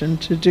commission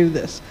to do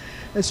this.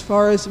 As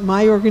far as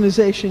my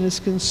organization is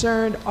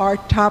concerned, our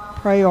top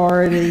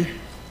priority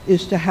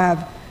is to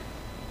have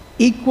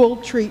equal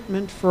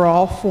treatment for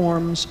all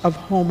forms of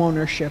home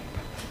ownership.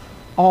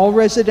 All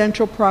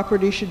residential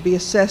property should be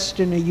assessed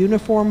in a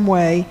uniform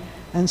way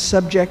and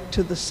subject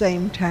to the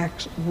same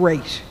tax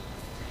rate.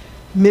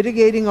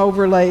 Mitigating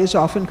overlays,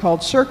 often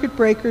called circuit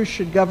breakers,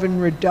 should govern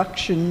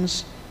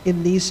reductions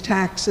in these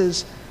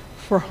taxes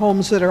for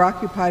homes that are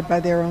occupied by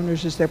their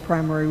owners as their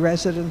primary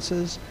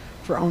residences,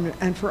 for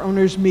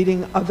owners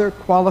meeting other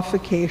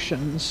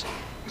qualifications,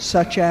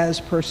 such as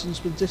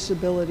persons with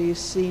disabilities,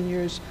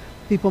 seniors,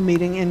 people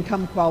meeting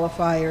income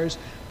qualifiers,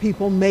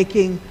 people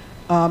making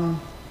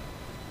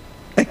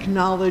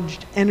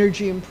acknowledged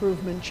energy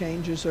improvement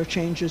changes or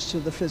changes to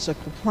the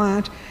physical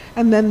plant,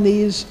 and then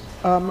these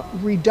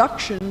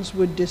reductions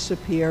would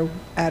disappear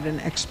at an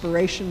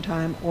expiration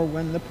time or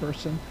when the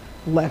person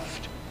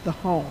left the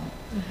home.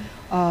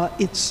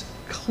 It's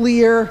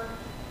clear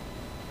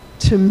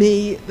to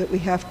me that we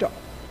have to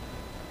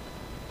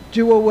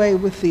do away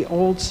with the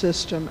old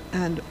system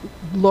and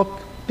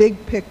look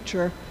big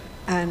picture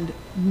and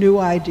new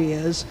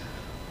ideas,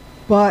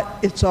 but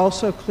it's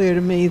also clear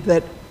to me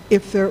that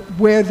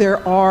where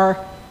there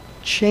are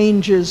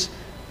changes,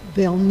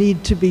 they'll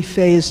need to be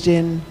phased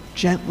in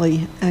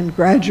gently and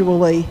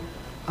gradually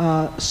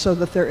so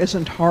that there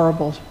isn't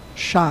horrible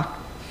shock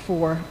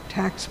for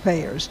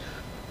taxpayers.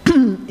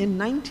 In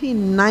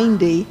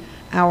 1990,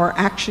 our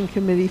Action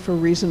Committee for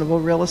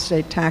Reasonable Real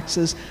Estate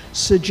Taxes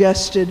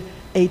suggested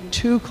a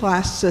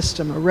two-class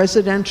system, a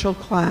residential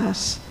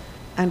class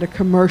and a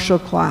commercial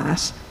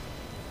class,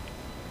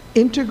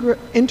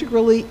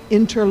 integrally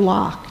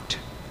interlocked,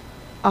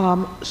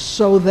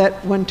 so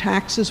that when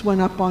taxes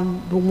went up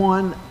on the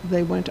one,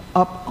 they went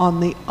up on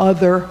the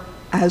other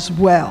as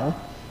well.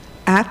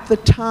 At the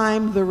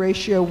time, the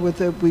ratio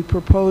we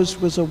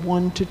proposed was a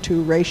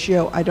 1-to-2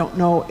 ratio. I don't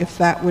know if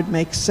that would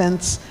make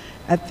sense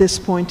at this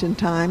point in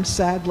time.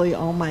 Sadly,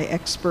 all my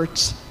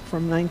experts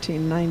from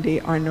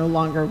 1990 are no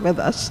longer with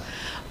us.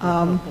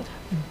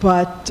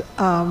 But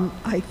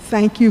I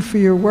thank you for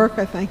your work.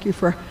 I thank you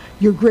for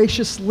your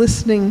gracious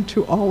listening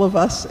to all of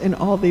us in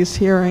all these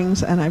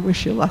hearings, and I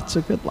wish you lots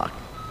of good luck.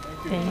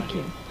 Thank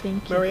you.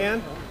 Thank you.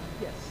 Marianne?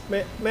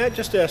 Yes. May I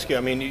just ask you, I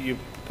mean, you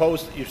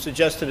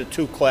suggested a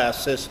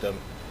two-class system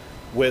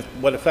with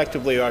what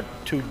effectively are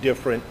two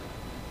different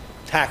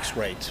tax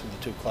rates for the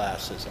two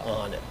classes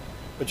on it.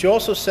 But you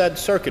also said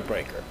circuit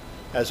breaker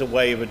as a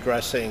way of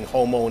addressing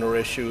homeowner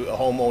issue, a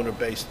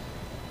homeowner-based.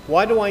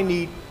 Why do I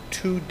need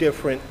two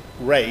different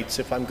rates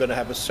if I'm going to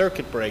have a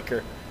circuit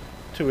breaker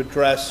to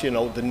address,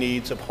 the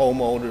needs of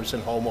homeowners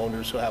and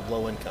homeowners who have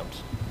low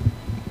incomes?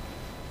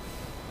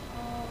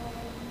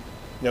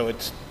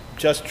 It's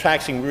just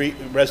taxing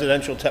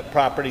residential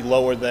property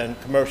lower than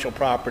commercial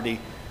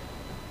property,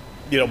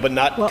 but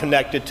not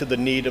connected to the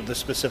need of the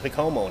specific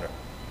homeowner.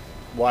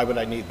 Why would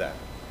I need that?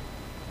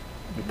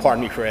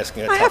 Pardon me for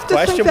asking a tough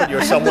question, but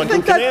you're someone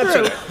who can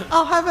answer it.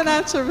 I'll have an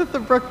answer with the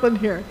Brooklyn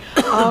hearing.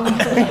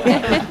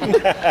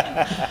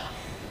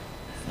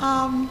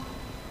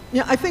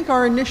 I think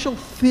our initial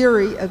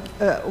theory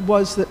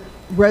was that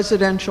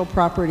residential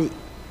property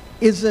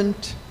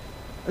isn't,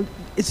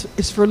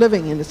 it's for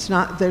living, and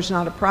there's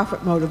not a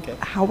profit motive. Okay.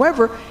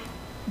 However,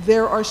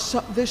 there's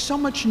so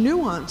much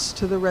nuance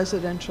to the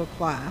residential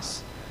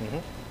class.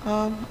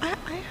 Mm-hmm.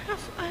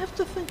 I have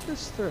to think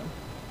this through.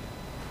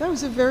 That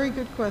was a very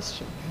good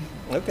question.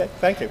 Okay,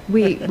 thank you.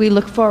 We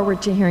look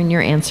forward to hearing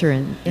your answer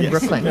in yes.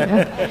 Brooklyn.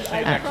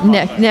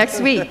 Next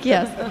week,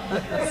 yes.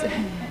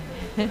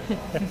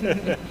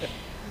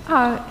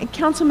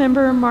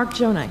 Councilmember Mark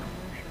Jonai.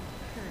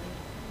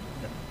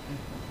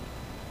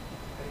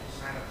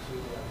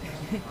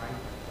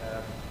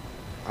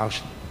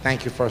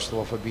 Thank you, first of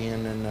all, for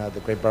being in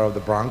the great borough of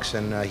the Bronx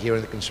and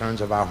hearing the concerns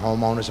of our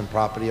homeowners and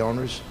property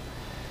owners.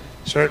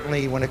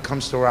 Certainly, when it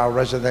comes to our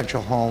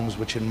residential homes,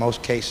 which in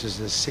most cases is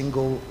the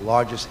single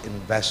largest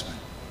investment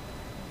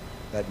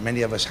that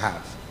many of us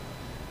have,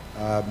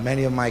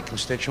 many of my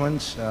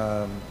constituents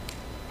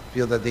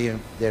feel that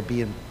they're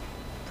being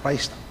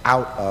priced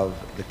out of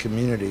the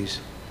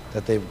communities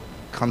that they've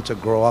come to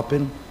grow up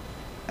in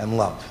and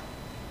love.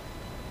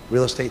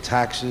 Real estate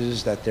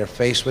taxes that they're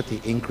faced with,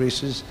 the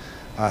increases,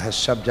 has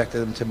subjected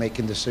them to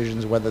making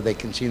decisions whether they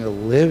continue to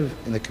live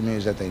in the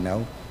communities that they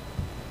know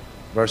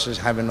versus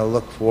having to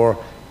look for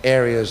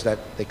areas that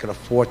they could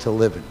afford to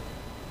live in.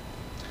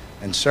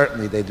 And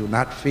certainly they do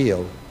not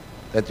feel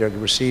that they're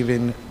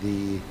receiving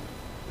the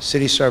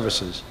city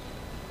services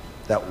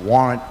that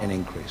warrant an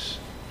increase.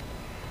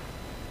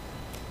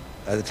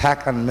 An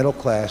attack on the middle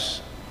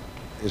class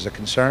is a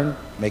concern,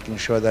 making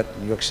sure that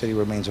New York City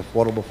remains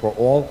affordable for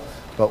all,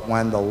 but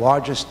when the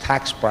largest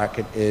tax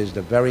bracket is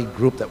the very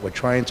group that we're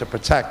trying to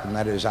protect, and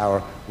that is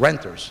our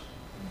renters,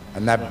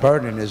 and that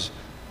burden is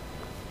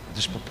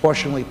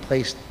disproportionately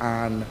placed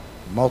on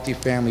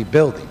multifamily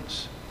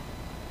buildings,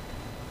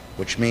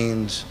 which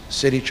means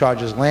city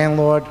charges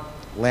landlord,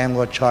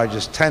 landlord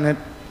charges tenant,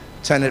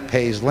 tenant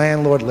pays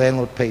landlord,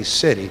 landlord pays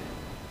city.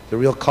 The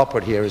real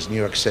culprit here is New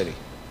York City.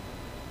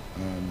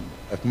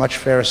 A much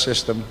fairer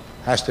system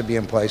has to be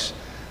in place.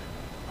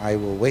 I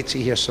will wait to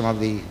hear some of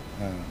the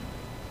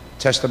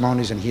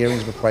testimonies and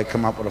hearings before I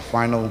come up with a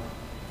final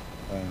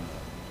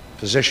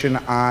position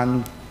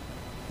on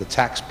the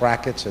tax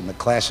brackets and the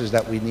classes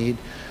that we need.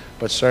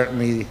 But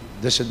certainly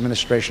this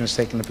administration has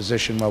taken a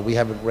position where we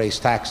haven't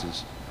raised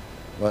taxes.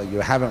 Well, you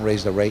haven't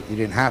raised the rate, you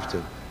didn't have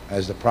to.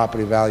 As the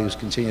property values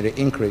continue to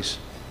increase,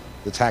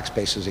 the tax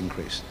base has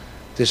increased.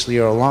 This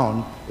year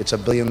alone, it's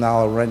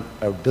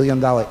 $1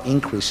 billion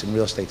increase in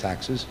real estate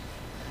taxes.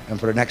 And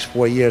for the next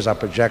 4 years, our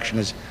projection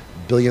is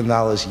 $1 billion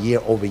year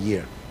over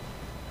year.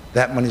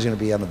 That money is going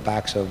to be on the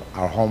backs of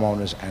our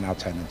homeowners and our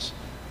tenants.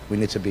 We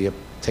need to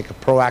take a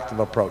proactive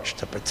approach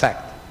to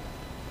protect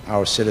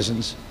our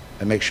citizens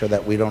and make sure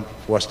that we don't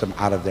force them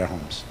out of their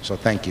homes. So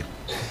thank you.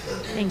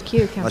 Thank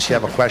you, Councilor. Unless you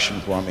have a question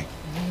for me.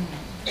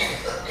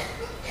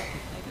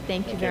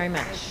 Thank you very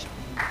much.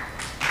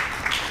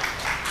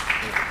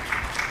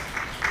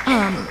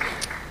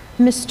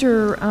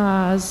 Mr.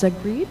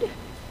 Zagreed?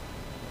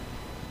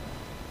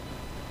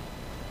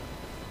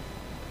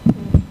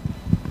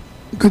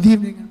 Good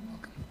evening and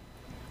welcome.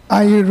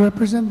 I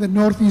represent the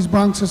Northeast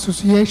Bronx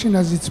Association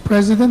as its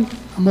president.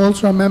 I'm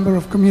also a member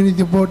of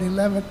Community Board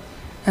 11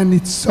 and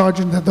its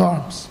sergeant at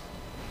arms.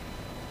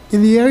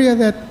 In the area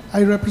that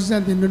I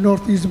represent in the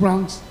Northeast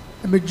Bronx,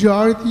 the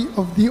majority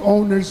of the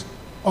owners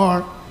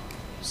are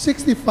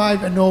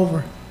 65 and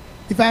over.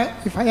 If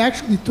I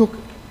actually took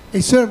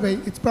a survey,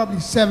 it's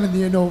probably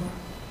 70 and over.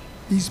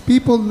 These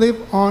people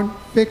live on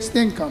fixed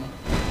income.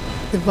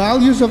 The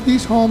values of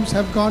these homes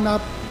have gone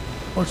up,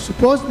 or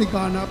supposedly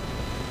gone up,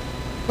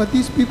 but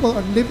these people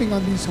are living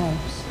on these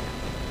homes.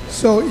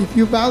 So if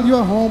you value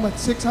a home at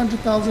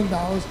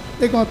 $600,000,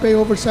 they're going to pay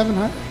over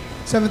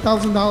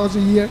 $7,000 a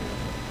year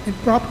in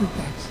property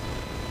tax.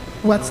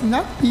 What's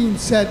not being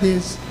said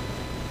is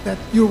that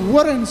your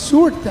water and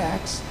sewer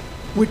tax,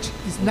 which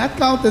is not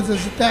counted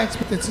as a tax,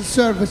 but it's a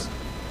service,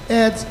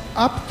 adds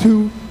up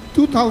to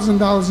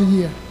 $2,000 a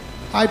year.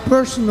 I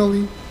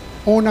personally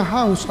own a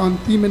house on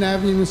Tiemann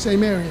Avenue in the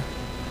same area.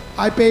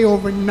 I pay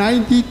over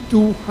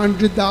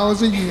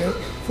 $9,200 a year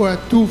for a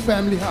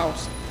two-family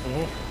house.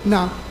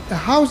 Now, the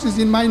houses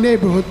in my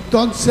neighborhood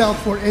don't sell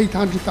for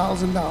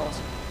 $800,000.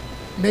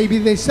 Maybe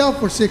they sell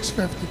for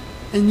 $650,000,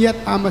 and yet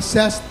I'm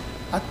assessed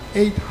at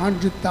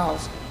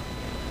 $800,000.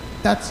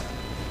 That's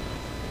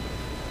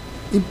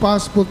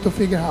impossible to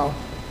figure out.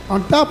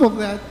 On top of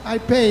that, I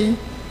pay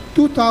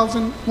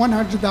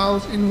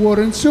 $2,100 in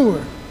water and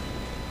sewer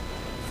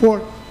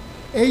for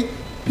 8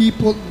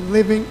 people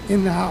living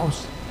in the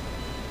house.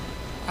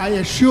 I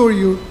assure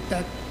you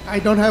that I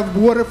don't have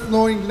water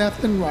flowing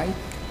left and right,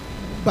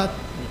 but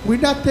we're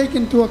not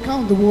taking into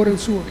account the water and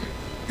sewer.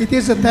 It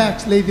is a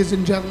tax, ladies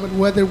and gentlemen,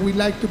 whether we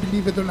like to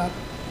believe it or not,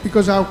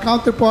 because our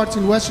counterparts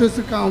in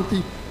Westchester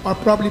County are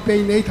probably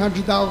paying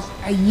 $800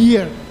 a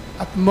year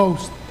at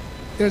most.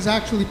 There's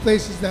actually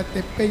places that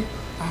they pay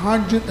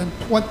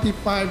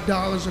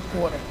 $125 a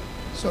quarter.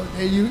 So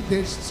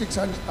there's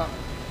 $600.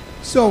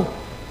 So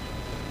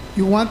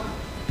you want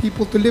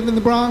people to live in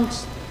the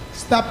Bronx?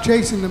 Stop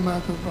chasing them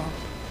out of the Bronx.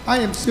 I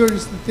am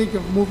seriously thinking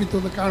of moving to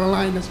the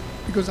Carolinas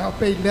because I'll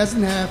pay less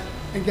than half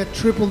and get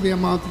triple the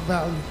amount of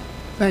value.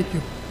 Thank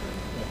you.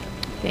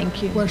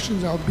 Thank you.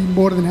 Questions, I'll be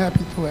more than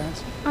happy to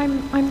answer.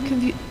 I'm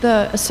confused.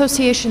 The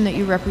association that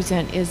you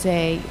represent is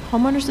a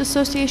homeowners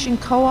association,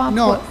 co-op?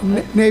 No,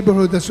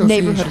 neighborhood association.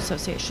 Neighborhood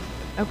association.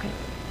 Okay.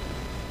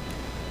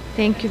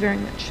 Thank you very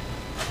much.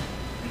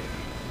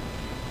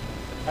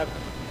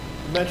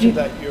 You mentioned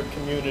that your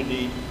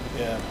community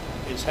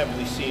is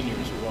heavily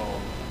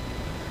seniors-owned.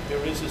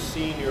 There is a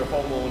senior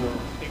homeowner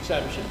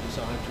exemption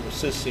designed to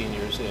assist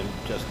seniors in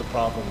just the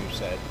problem you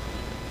said.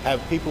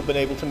 Have people been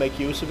able to make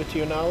use of it to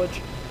your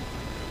knowledge?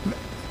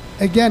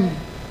 Again,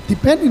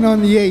 depending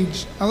on the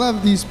age, a lot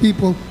of these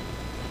people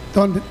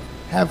don't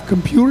have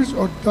computers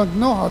or don't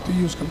know how to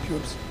use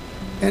computers.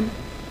 And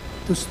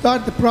to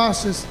start the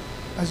process,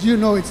 as you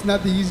know, it's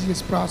not the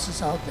easiest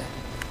process out there.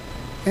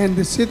 And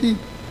the city,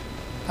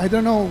 I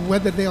don't know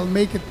whether they'll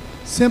make it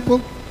simple.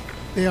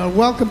 They are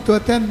welcome to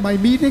attend my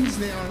meetings.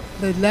 They are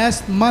the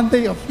last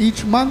Monday of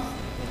each month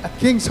at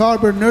Kings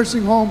Harbor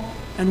Nursing Home,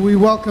 and we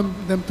welcome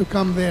them to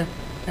come there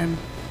and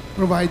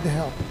provide the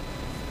help.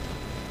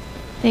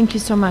 Thank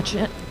you so much.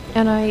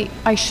 And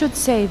I should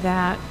say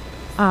that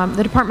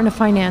The Department of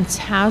Finance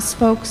has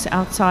folks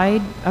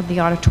outside of the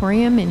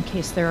auditorium in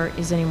case there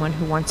is anyone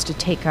who wants to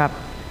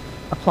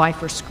apply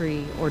for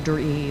SCREE or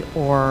DRE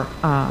or,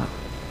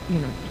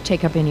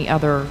 take up any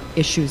other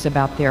issues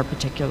about their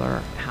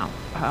particular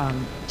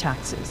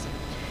taxes.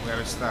 We have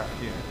a staff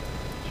here.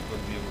 She will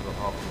be able to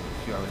help you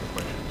if you have any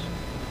questions.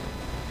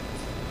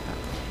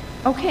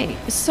 Okay,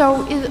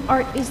 so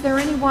is there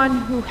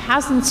anyone who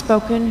hasn't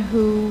spoken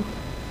who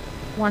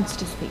wants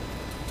to speak?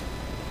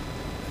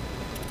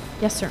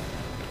 Yes, sir.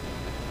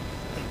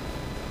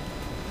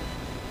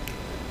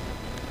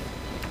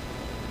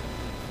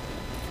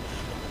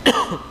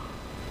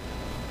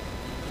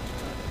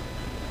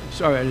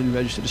 Sorry, I didn't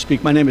register to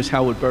speak. My name is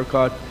Howard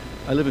Burkhardt.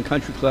 I live in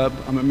Country Club.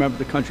 I'm a member of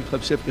the Country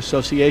Club Civic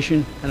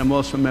Association, and I'm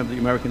also a member of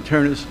the American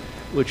Turners,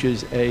 which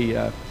is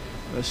a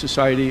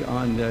society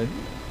on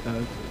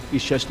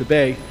Eastchester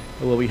Bay,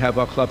 where we have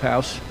our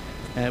clubhouse,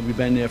 and we've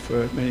been there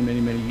for many,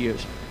 many, many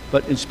years.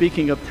 But in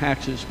speaking of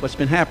taxes, what's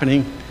been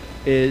happening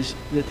is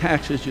the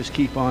taxes just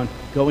keep on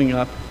going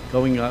up,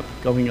 going up,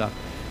 going up.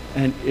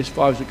 And as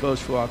far as it goes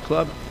for our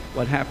club,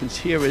 what happens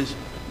here is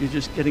you're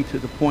just getting to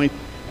the point,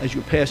 as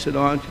you pass it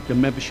on, the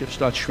membership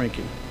starts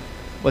shrinking.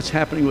 What's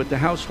happening with the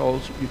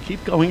households, you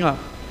keep going up,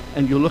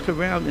 and you look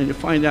around and you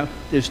find out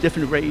there's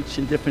different rates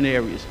in different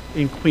areas,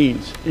 in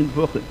Queens, in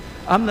Brooklyn.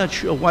 I'm not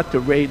sure what the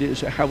rate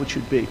is or how it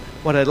should be.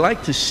 What I'd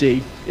like to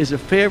see is a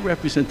fair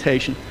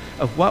representation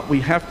of what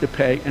we have to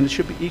pay, and it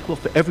should be equal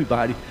for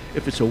everybody.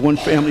 If it's a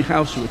one-family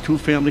house or a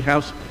two-family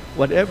house,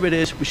 whatever it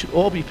is, we should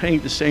all be paying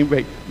the same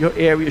rate. Your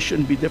area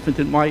shouldn't be different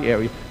than my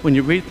area. When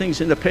you read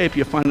things in the paper,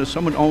 you find that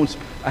someone owns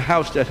a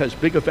house that has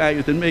bigger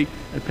value than me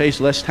and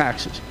pays less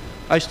taxes.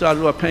 I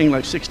started off paying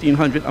like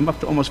 $1,600. I'm up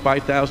to almost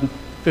 $5,000,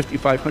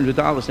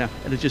 $5,500 now,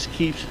 and it just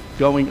keeps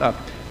going up.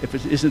 If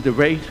it isn't the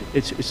rate,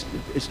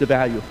 it's the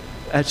value.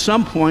 At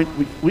some point,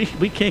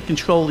 we can't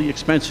control the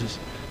expenses,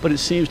 but it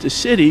seems the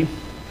city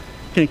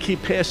can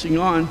keep passing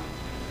on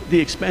the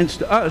expense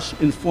to us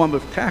in the form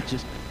of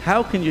taxes.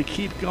 How can you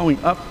keep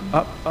going up,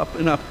 up, up,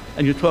 and up?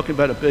 And you're talking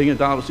about $1 billion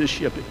this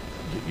year, but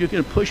you're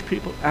going to push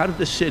people out of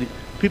the city.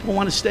 People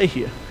want to stay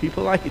here.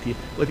 People like it here.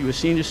 Whether you're a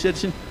senior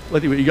citizen,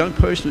 whether you're a young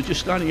person who's just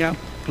starting out,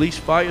 police,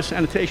 fire,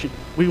 sanitation,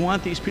 we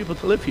want these people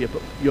to live here.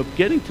 But you're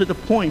getting to the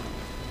point,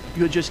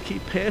 you just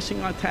keep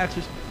passing on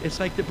taxes. It's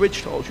like the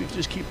bridge tolls. You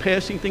just keep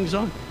passing things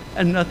on,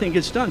 and nothing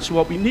gets done. So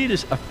what we need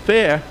is a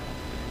fair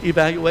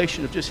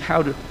evaluation of just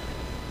how to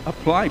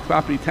apply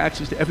property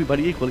taxes to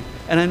everybody equally.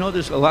 And I know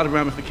there's a lot of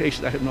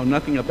ramifications I have known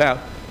nothing about,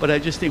 but I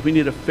just think we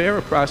need a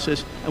fairer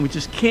process, and we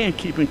just can't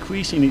keep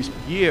increasing these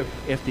year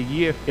after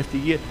year after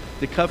year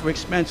to cover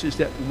expenses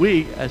that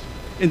we as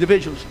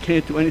individuals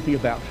can't do anything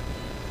about.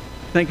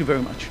 Thank you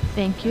very much.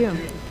 Thank you.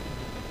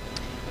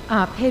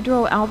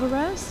 Pedro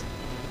Alvarez.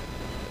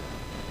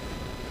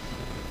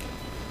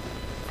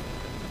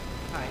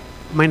 Hi,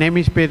 my name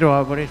is Pedro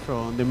Alvarez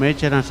from the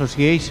Merchant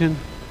Association.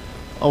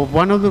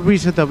 One of the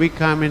reasons that we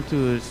come in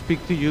to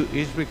speak to you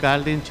is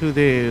regarding to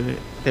the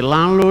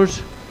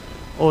landlords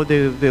or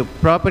the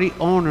property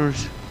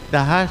owners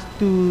that has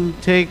to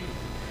take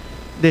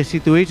the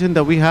situation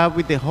that we have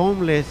with the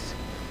homeless,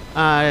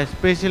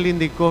 especially in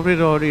the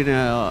corridor in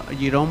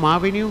Jerome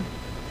Avenue.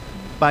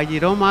 By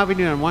Jerome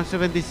Avenue and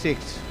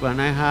 176, when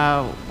I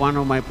have one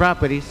of my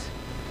properties,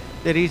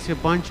 there is a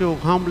bunch of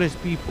homeless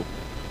people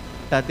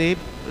that they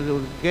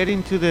get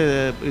into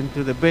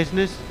the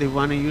business. They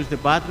want to use the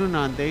bathroom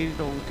and they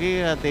don't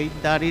care.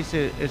 That is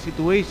a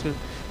situation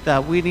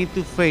that we need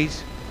to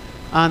face.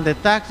 And the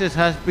taxes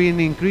has been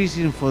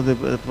increasing for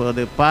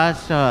the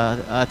past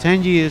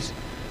 10 years.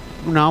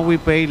 Now we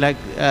pay like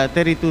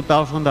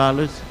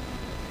 $32,000.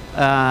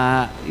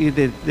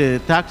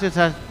 The taxes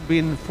has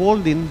been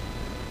folding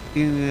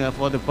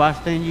for the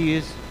past 10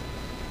 years,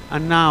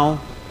 and now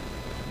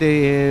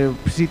the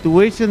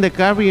situation that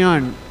carry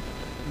on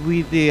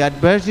with the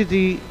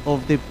adversity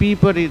of the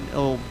people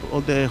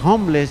of the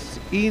homeless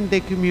in the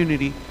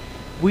community,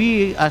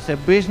 we as a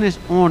business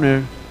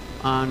owner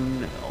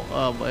and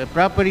a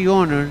property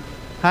owner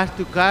has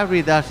to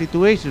carry that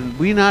situation.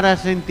 We not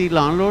absentee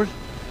landlords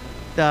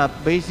that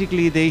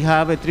basically they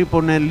have a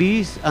triple net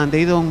lease and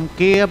they don't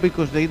care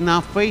because they're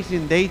not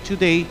facing day to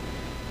day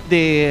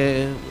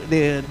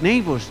the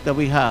neighbors that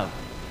we have.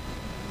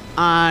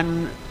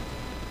 And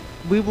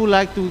we would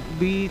like to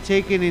be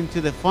taken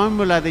into the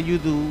formula that you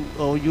do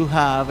or you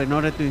have in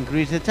order to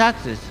increase the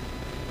taxes,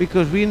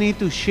 because we need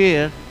to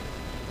share,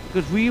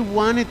 because we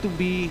wanted to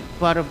be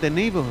part of the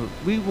neighborhood.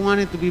 We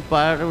wanted to be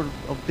part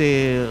of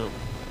the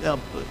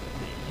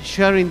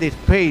sharing the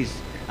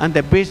space and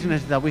the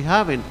business that we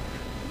have in.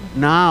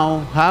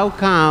 Now, how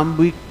come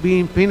we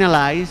being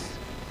penalized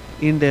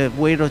in the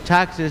way of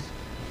taxes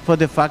for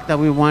the fact that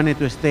we wanted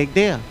to stay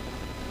there?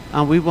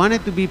 And we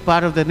wanted to be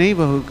part of the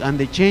neighborhood and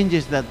the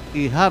changes that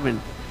it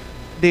happened.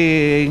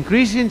 The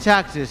increase in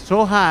taxes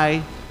so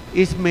high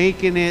is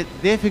making it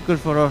difficult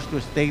for us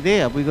to stay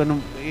there. We're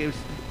going to,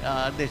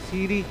 the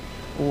city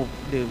or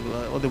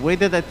the way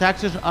that the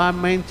taxes are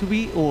meant to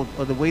be, or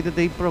the way that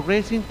they're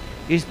progressing,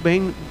 is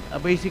being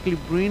basically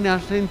bring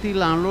absentee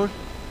landlords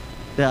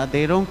that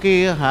they don't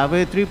care, have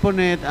a triple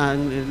net,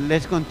 and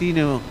let's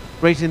continue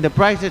raising the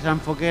prices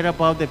and forget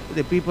about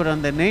the people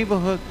in the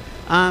neighborhood.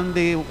 And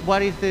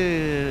what is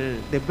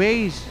the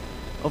base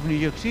of New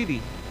York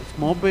City?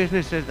 Small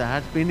businesses that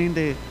has been in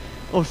the,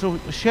 also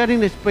sharing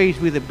the space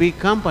with the big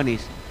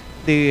companies,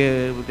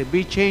 the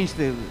big change,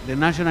 the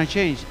national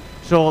change.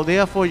 So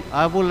therefore,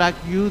 I would like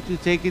you to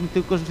take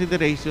into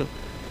consideration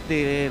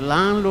the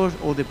landlords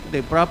or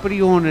the property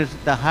owners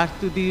that have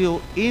to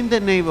deal in the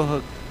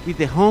neighborhood with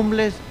the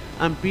homeless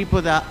and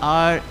people that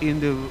are in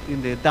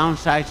the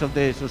downsides of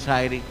the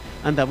society,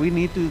 and that we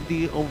need to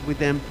deal with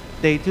them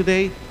day to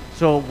day.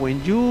 So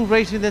when you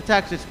raising the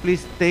taxes,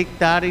 please take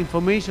that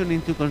information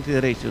into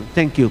consideration.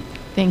 Thank you.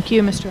 Thank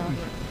you, Mr.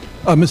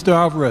 Alvarez. Mr.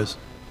 Alvarez,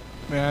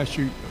 may I ask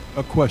you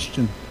a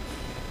question?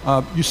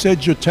 You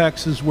said your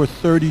taxes were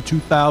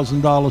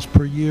 $32,000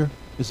 per year.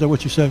 Is that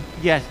what you said?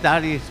 Yes,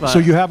 that is. So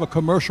you have a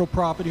commercial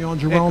property on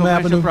Jerome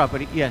Avenue? Commercial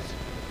property, yes.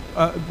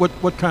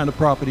 What kind of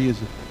property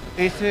is it?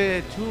 It's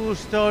a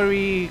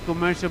two-story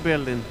commercial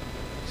building,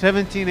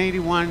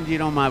 1781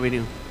 Jerome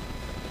Avenue.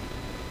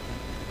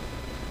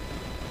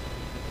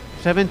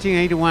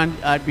 1781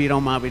 at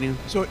Jerome Avenue.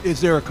 So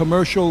is there a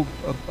commercial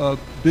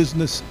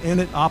business in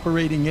it,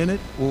 operating in it?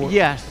 Or?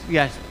 Yes,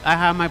 yes. I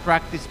have my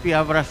practice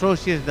Piavra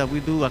Associates that we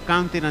do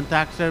accounting and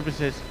tax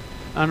services,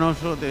 and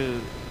also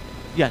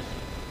yes.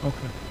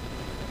 Okay.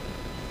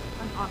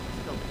 An office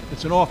building.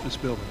 It's an office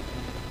building.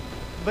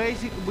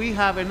 Basically, we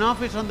have an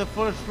office on the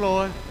first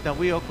floor that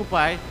we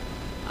occupy,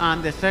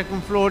 and the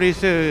second floor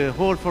is a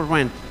hall for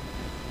rent.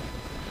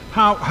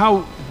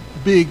 How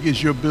big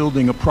is your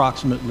building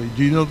approximately?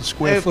 Do you know the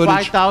square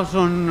footage?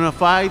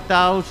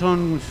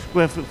 5,000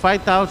 square feet,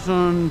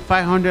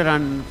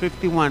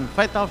 5,551,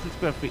 5,000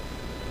 square feet.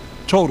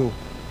 Total?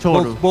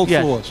 Total. Both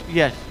yes. floors?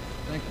 Yes.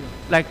 Thank you.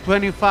 Like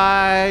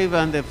 25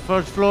 on the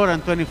first floor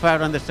and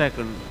 25 on the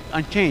second.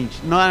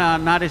 Unchanged,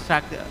 not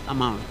exact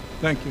amount.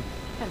 Thank you.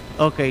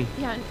 Okay.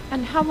 Yeah,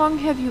 and how long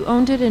have you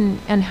owned it,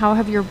 and how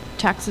have your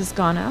taxes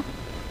gone up?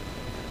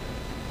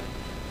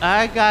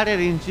 I got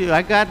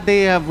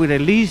there with a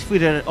lease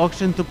with an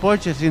auction to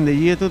purchase in the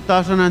year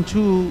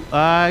 2002.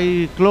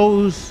 I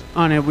closed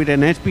on it with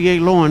an SBA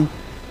loan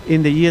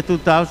in the year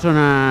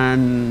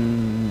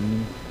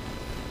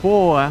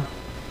 2004.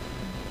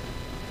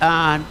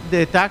 And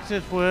the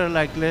taxes were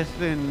like less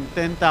than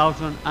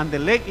 10,000. And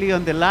lately,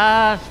 on the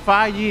last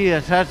 5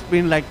 years, has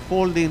been like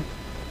folding.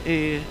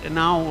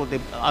 Now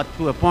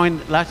to a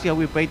point, last year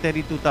we paid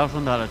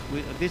 $32,000.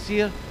 This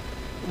year,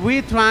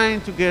 we're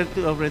trying to get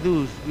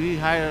reduced. We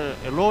hire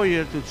a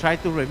lawyer to try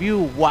to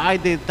review why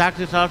the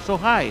taxes are so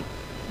high.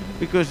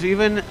 Because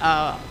even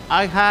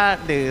I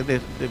had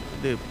the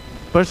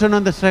person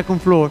on the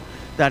second floor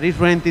that is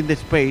renting the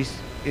space,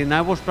 and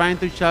I was trying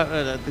to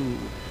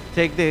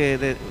take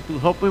to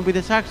help him with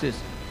the taxes,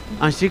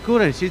 and she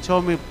couldn't. She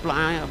told me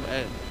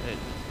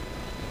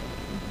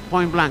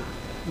point blank,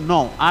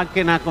 no, I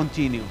cannot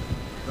continue.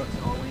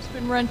 It's always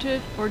been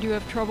rented, or do you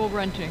have trouble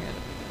renting it?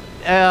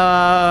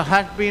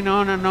 Has been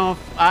on and off.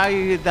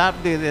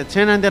 The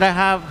tenant that I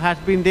have has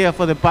been there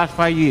for the past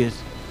 5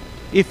 years.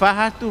 If I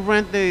have to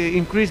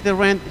increase the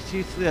rent,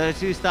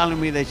 she's telling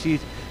me that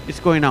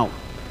it's going out.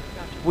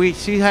 Gotcha.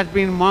 She has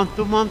been month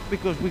to month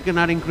because we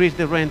cannot increase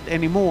the rent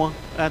anymore.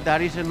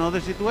 That is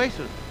another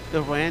situation.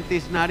 The rent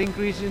is not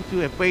increasing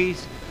to a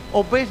pace,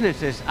 or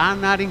businesses are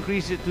not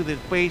increasing to the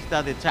pace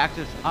that the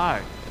taxes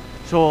are.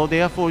 So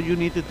therefore, you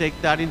need to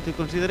take that into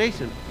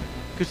consideration.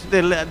 Because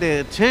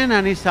the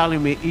tenant is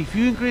telling me, if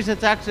you increase the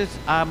taxes,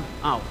 I'm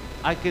out.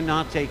 I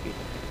cannot take it.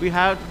 We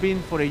have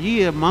been for a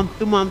year, month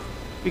to month,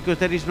 because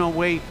there is no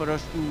way for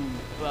us to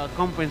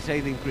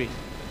compensate the increase.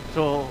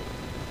 So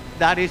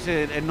that is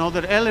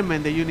another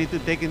element that you need to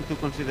take into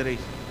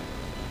consideration.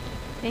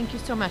 Thank you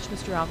so much,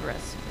 Mr.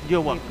 Alvarez.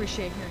 You're welcome. We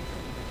appreciate hearing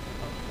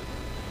from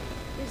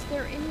you. Is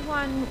there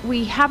anyone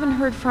we haven't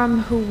heard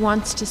from who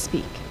wants to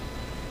speak?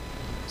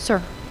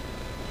 Sir.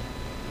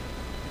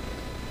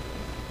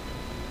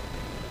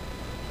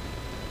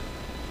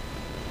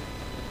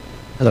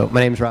 Hello,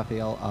 my name is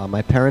Raphael.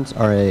 My parents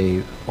are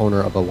a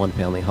owner of a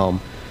one-family home.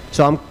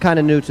 So I'm kind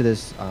of new to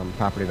this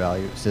property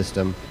value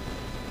system.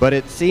 But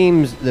it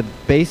seems one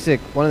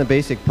of the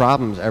basic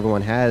problems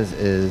everyone has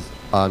is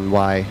on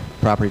why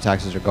property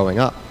taxes are going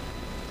up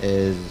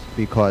is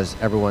because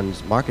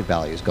everyone's market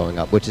value is going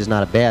up, which is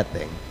not a bad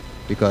thing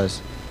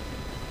because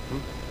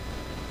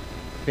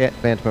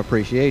phantom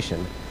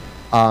appreciation.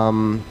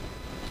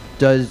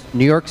 Does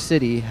New York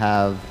City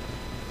have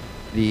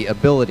the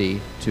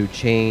ability to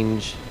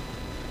change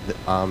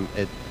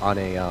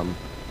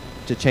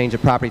to change a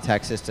property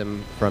tax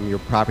system from your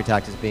property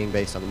taxes being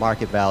based on the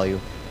market value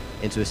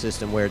into a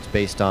system where it's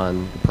based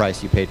on the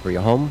price you paid for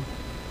your home?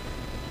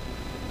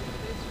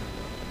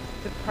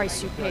 The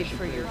price you paid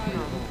for your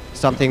home.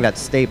 Something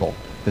that's stable,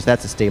 because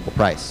that's a stable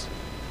price.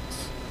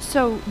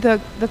 So the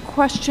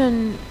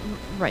question,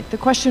 right, the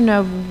question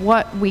of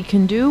what we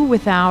can do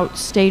without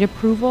state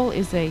approval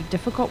is a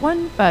difficult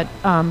one, but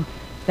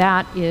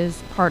that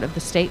is part of the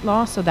state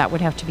law, so that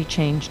would have to be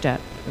changed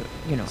at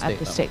you know, at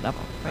the state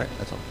level. All right,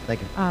 that's all.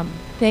 Thank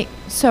you.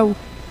 So,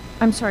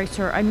 I'm sorry,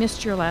 sir, I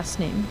missed your last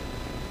name.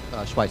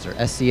 Schweitzer,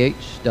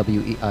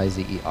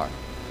 Schweizer.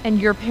 And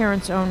your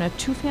parents own a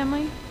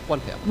two-family? One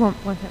family. One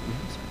family,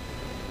 I'm sorry.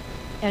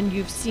 And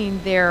you've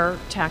seen their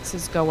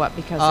taxes go up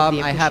because of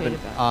the I appreciated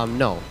haven't. value?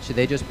 No. So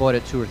they just bought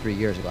it 2 or 3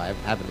 years ago. I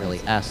haven't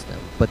really asked them.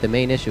 But the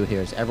main issue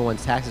here is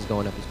everyone's taxes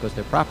going up is because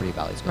their property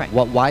values go up.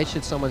 Right. Why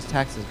should someone's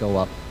taxes go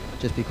up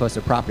just because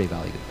their property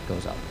value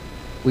goes up?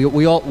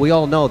 We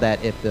all know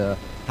that if the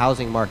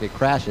housing market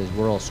crashes,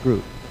 we're all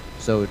screwed.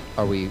 So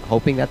are we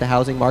hoping that the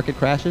housing market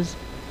crashes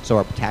so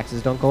our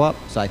taxes don't go up?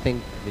 So I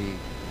think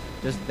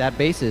just that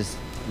basis,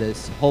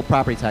 this whole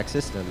property tax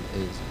system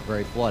is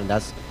very flawed, and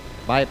that's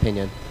my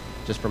opinion.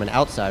 Just from an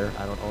outsider,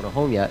 I don't own a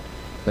home yet,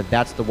 but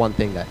that's the one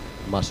thing that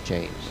must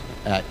change.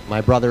 My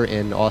brother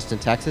in Austin,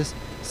 Texas,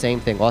 same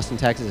thing. Austin,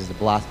 Texas is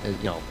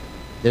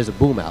there's a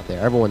boom out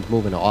there. Everyone's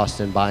moving to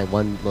Austin, buying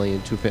 $1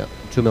 million,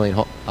 $2 million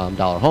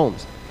dollar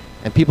homes,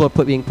 and people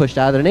are being pushed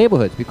out of their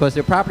neighborhoods because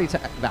their property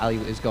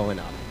value is going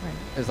up.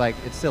 Right.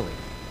 It's silly.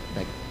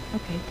 Thank you.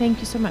 Okay, thank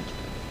you so much.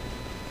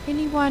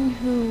 Anyone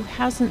who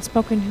hasn't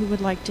spoken who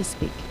would like to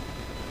speak?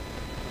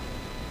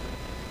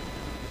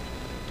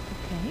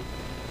 Okay.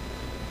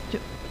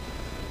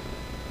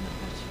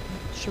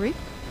 Sharif?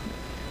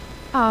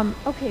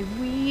 Okay,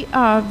 we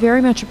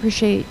very much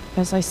appreciate,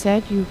 as I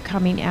said, you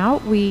coming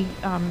out. We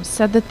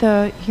said that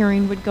the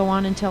hearing would go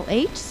on until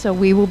 8, so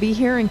we will be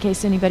here in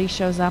case anybody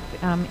shows up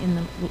in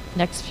the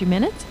next few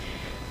minutes.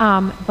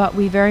 But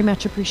we very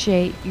much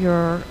appreciate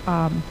your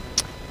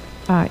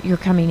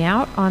coming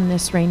out on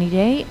this rainy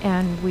day,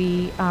 and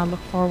we look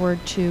forward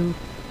to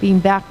being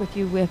back with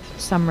you with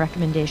some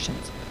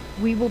recommendations.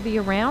 We will be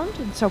around,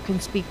 and so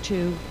can speak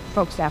to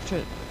folks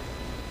after.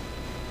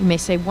 You may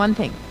say one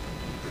thing.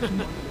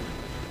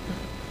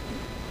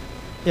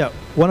 Yeah,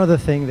 one other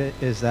thing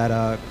is that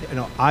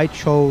I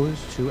chose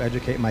to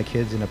educate my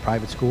kids in a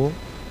private school.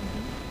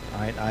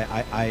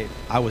 I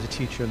was a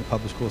teacher in the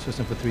public school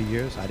system for 3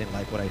 years. I didn't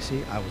like what I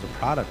see. I was a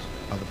product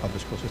of the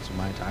public school system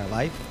my entire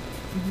life.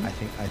 I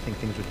think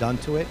things were done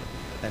to it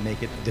that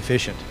make it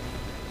deficient.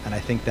 And I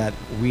think that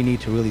we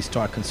need to really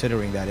start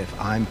considering that if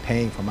I'm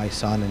paying for my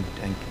son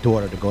and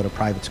daughter to go to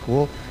private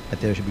school, that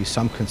there should be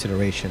some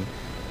consideration,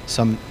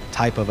 some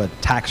type of a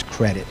tax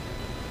credit.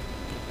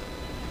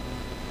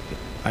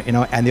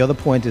 And the other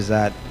point is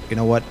that,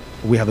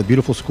 we have a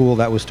beautiful school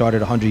that was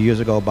started 100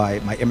 years ago by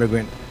my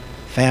immigrant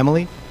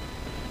family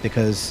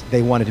because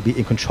they wanted to be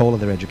in control of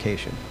their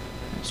education.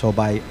 So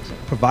by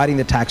providing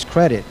the tax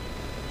credit,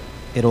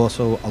 it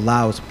also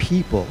allows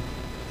people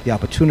the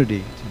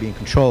opportunity to be in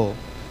control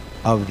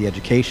of the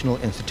educational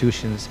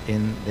institutions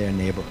in their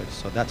neighborhoods.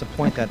 So that's a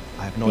point that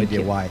I have no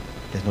idea why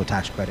there's no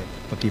tax credit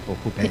for people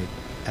who pay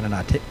and are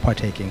not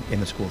partaking in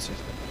the school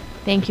system.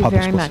 Thank you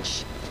very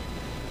much.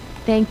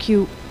 Thank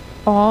you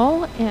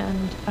all,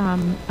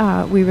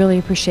 and we really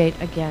appreciate,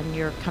 again,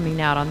 your coming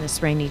out on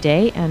this rainy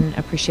day and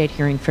appreciate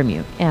hearing from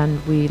you.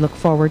 And we look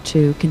forward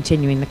to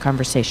continuing the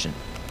conversation.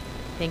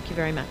 Thank you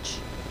very much.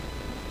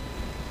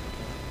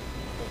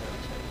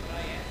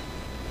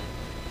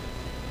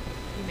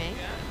 You may.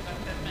 Yeah,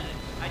 about 10 minutes.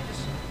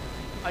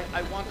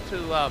 I want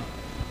to,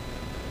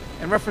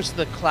 in reference to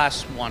the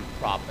Class 1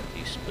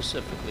 properties,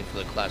 specifically for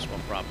the Class 1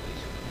 properties.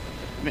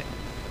 I mean,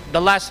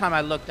 the last time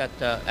I looked at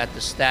the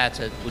stats,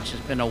 which has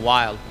been a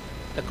while,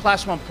 the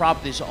Class 1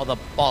 properties are the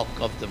bulk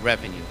of the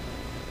revenue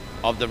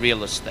of the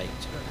real estate.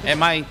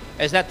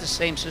 Is that the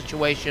same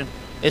situation?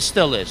 It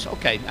still is.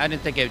 Okay, I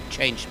didn't think it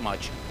changed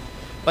much.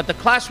 But the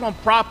Class 1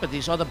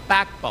 properties are the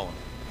backbone.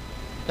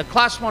 The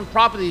Class 1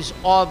 properties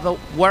are the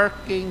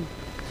working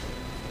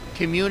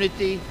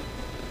community,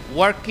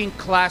 working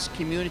class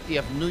community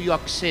of New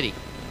York City.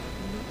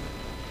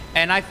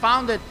 And I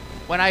found it,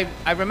 when I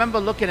remember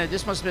looking at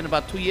this, must have been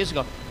about 2 years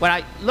ago, when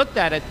I looked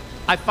at it,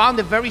 I found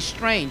it very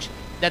strange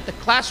that the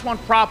Class 1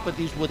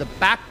 properties were the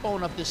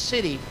backbone of the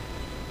city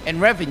in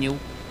revenue,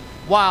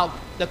 while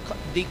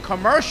the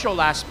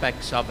commercial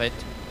aspects of it,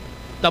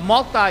 the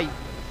multi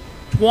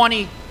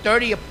 20,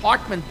 30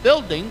 apartment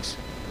buildings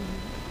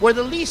were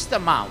the least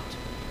amount.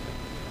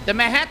 The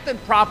Manhattan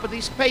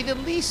properties pay the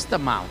least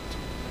amount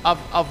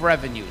of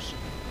revenues.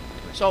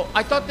 So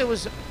I thought there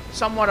was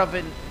somewhat of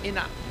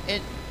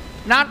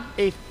not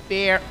a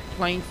fair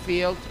playing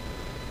field,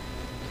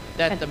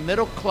 that the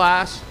middle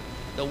class,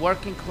 the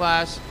working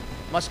class,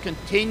 must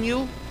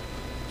continue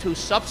to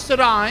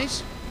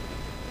subsidize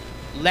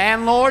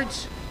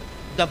landlords,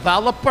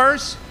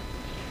 developers.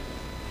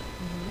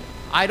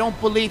 I don't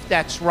believe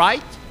that's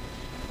right.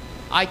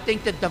 I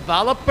think the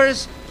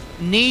developers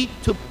need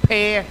to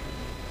pay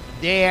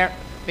their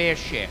fair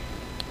share.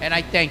 And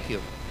I thank you.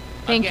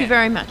 Thank you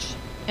very much.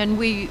 And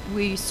we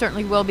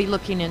certainly will be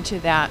looking into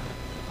that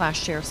class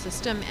share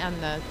system and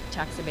the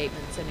tax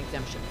abatements and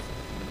exemptions.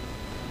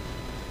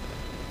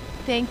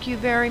 Thank you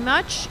very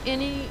much.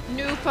 Any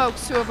new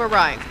folks who have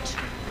arrived?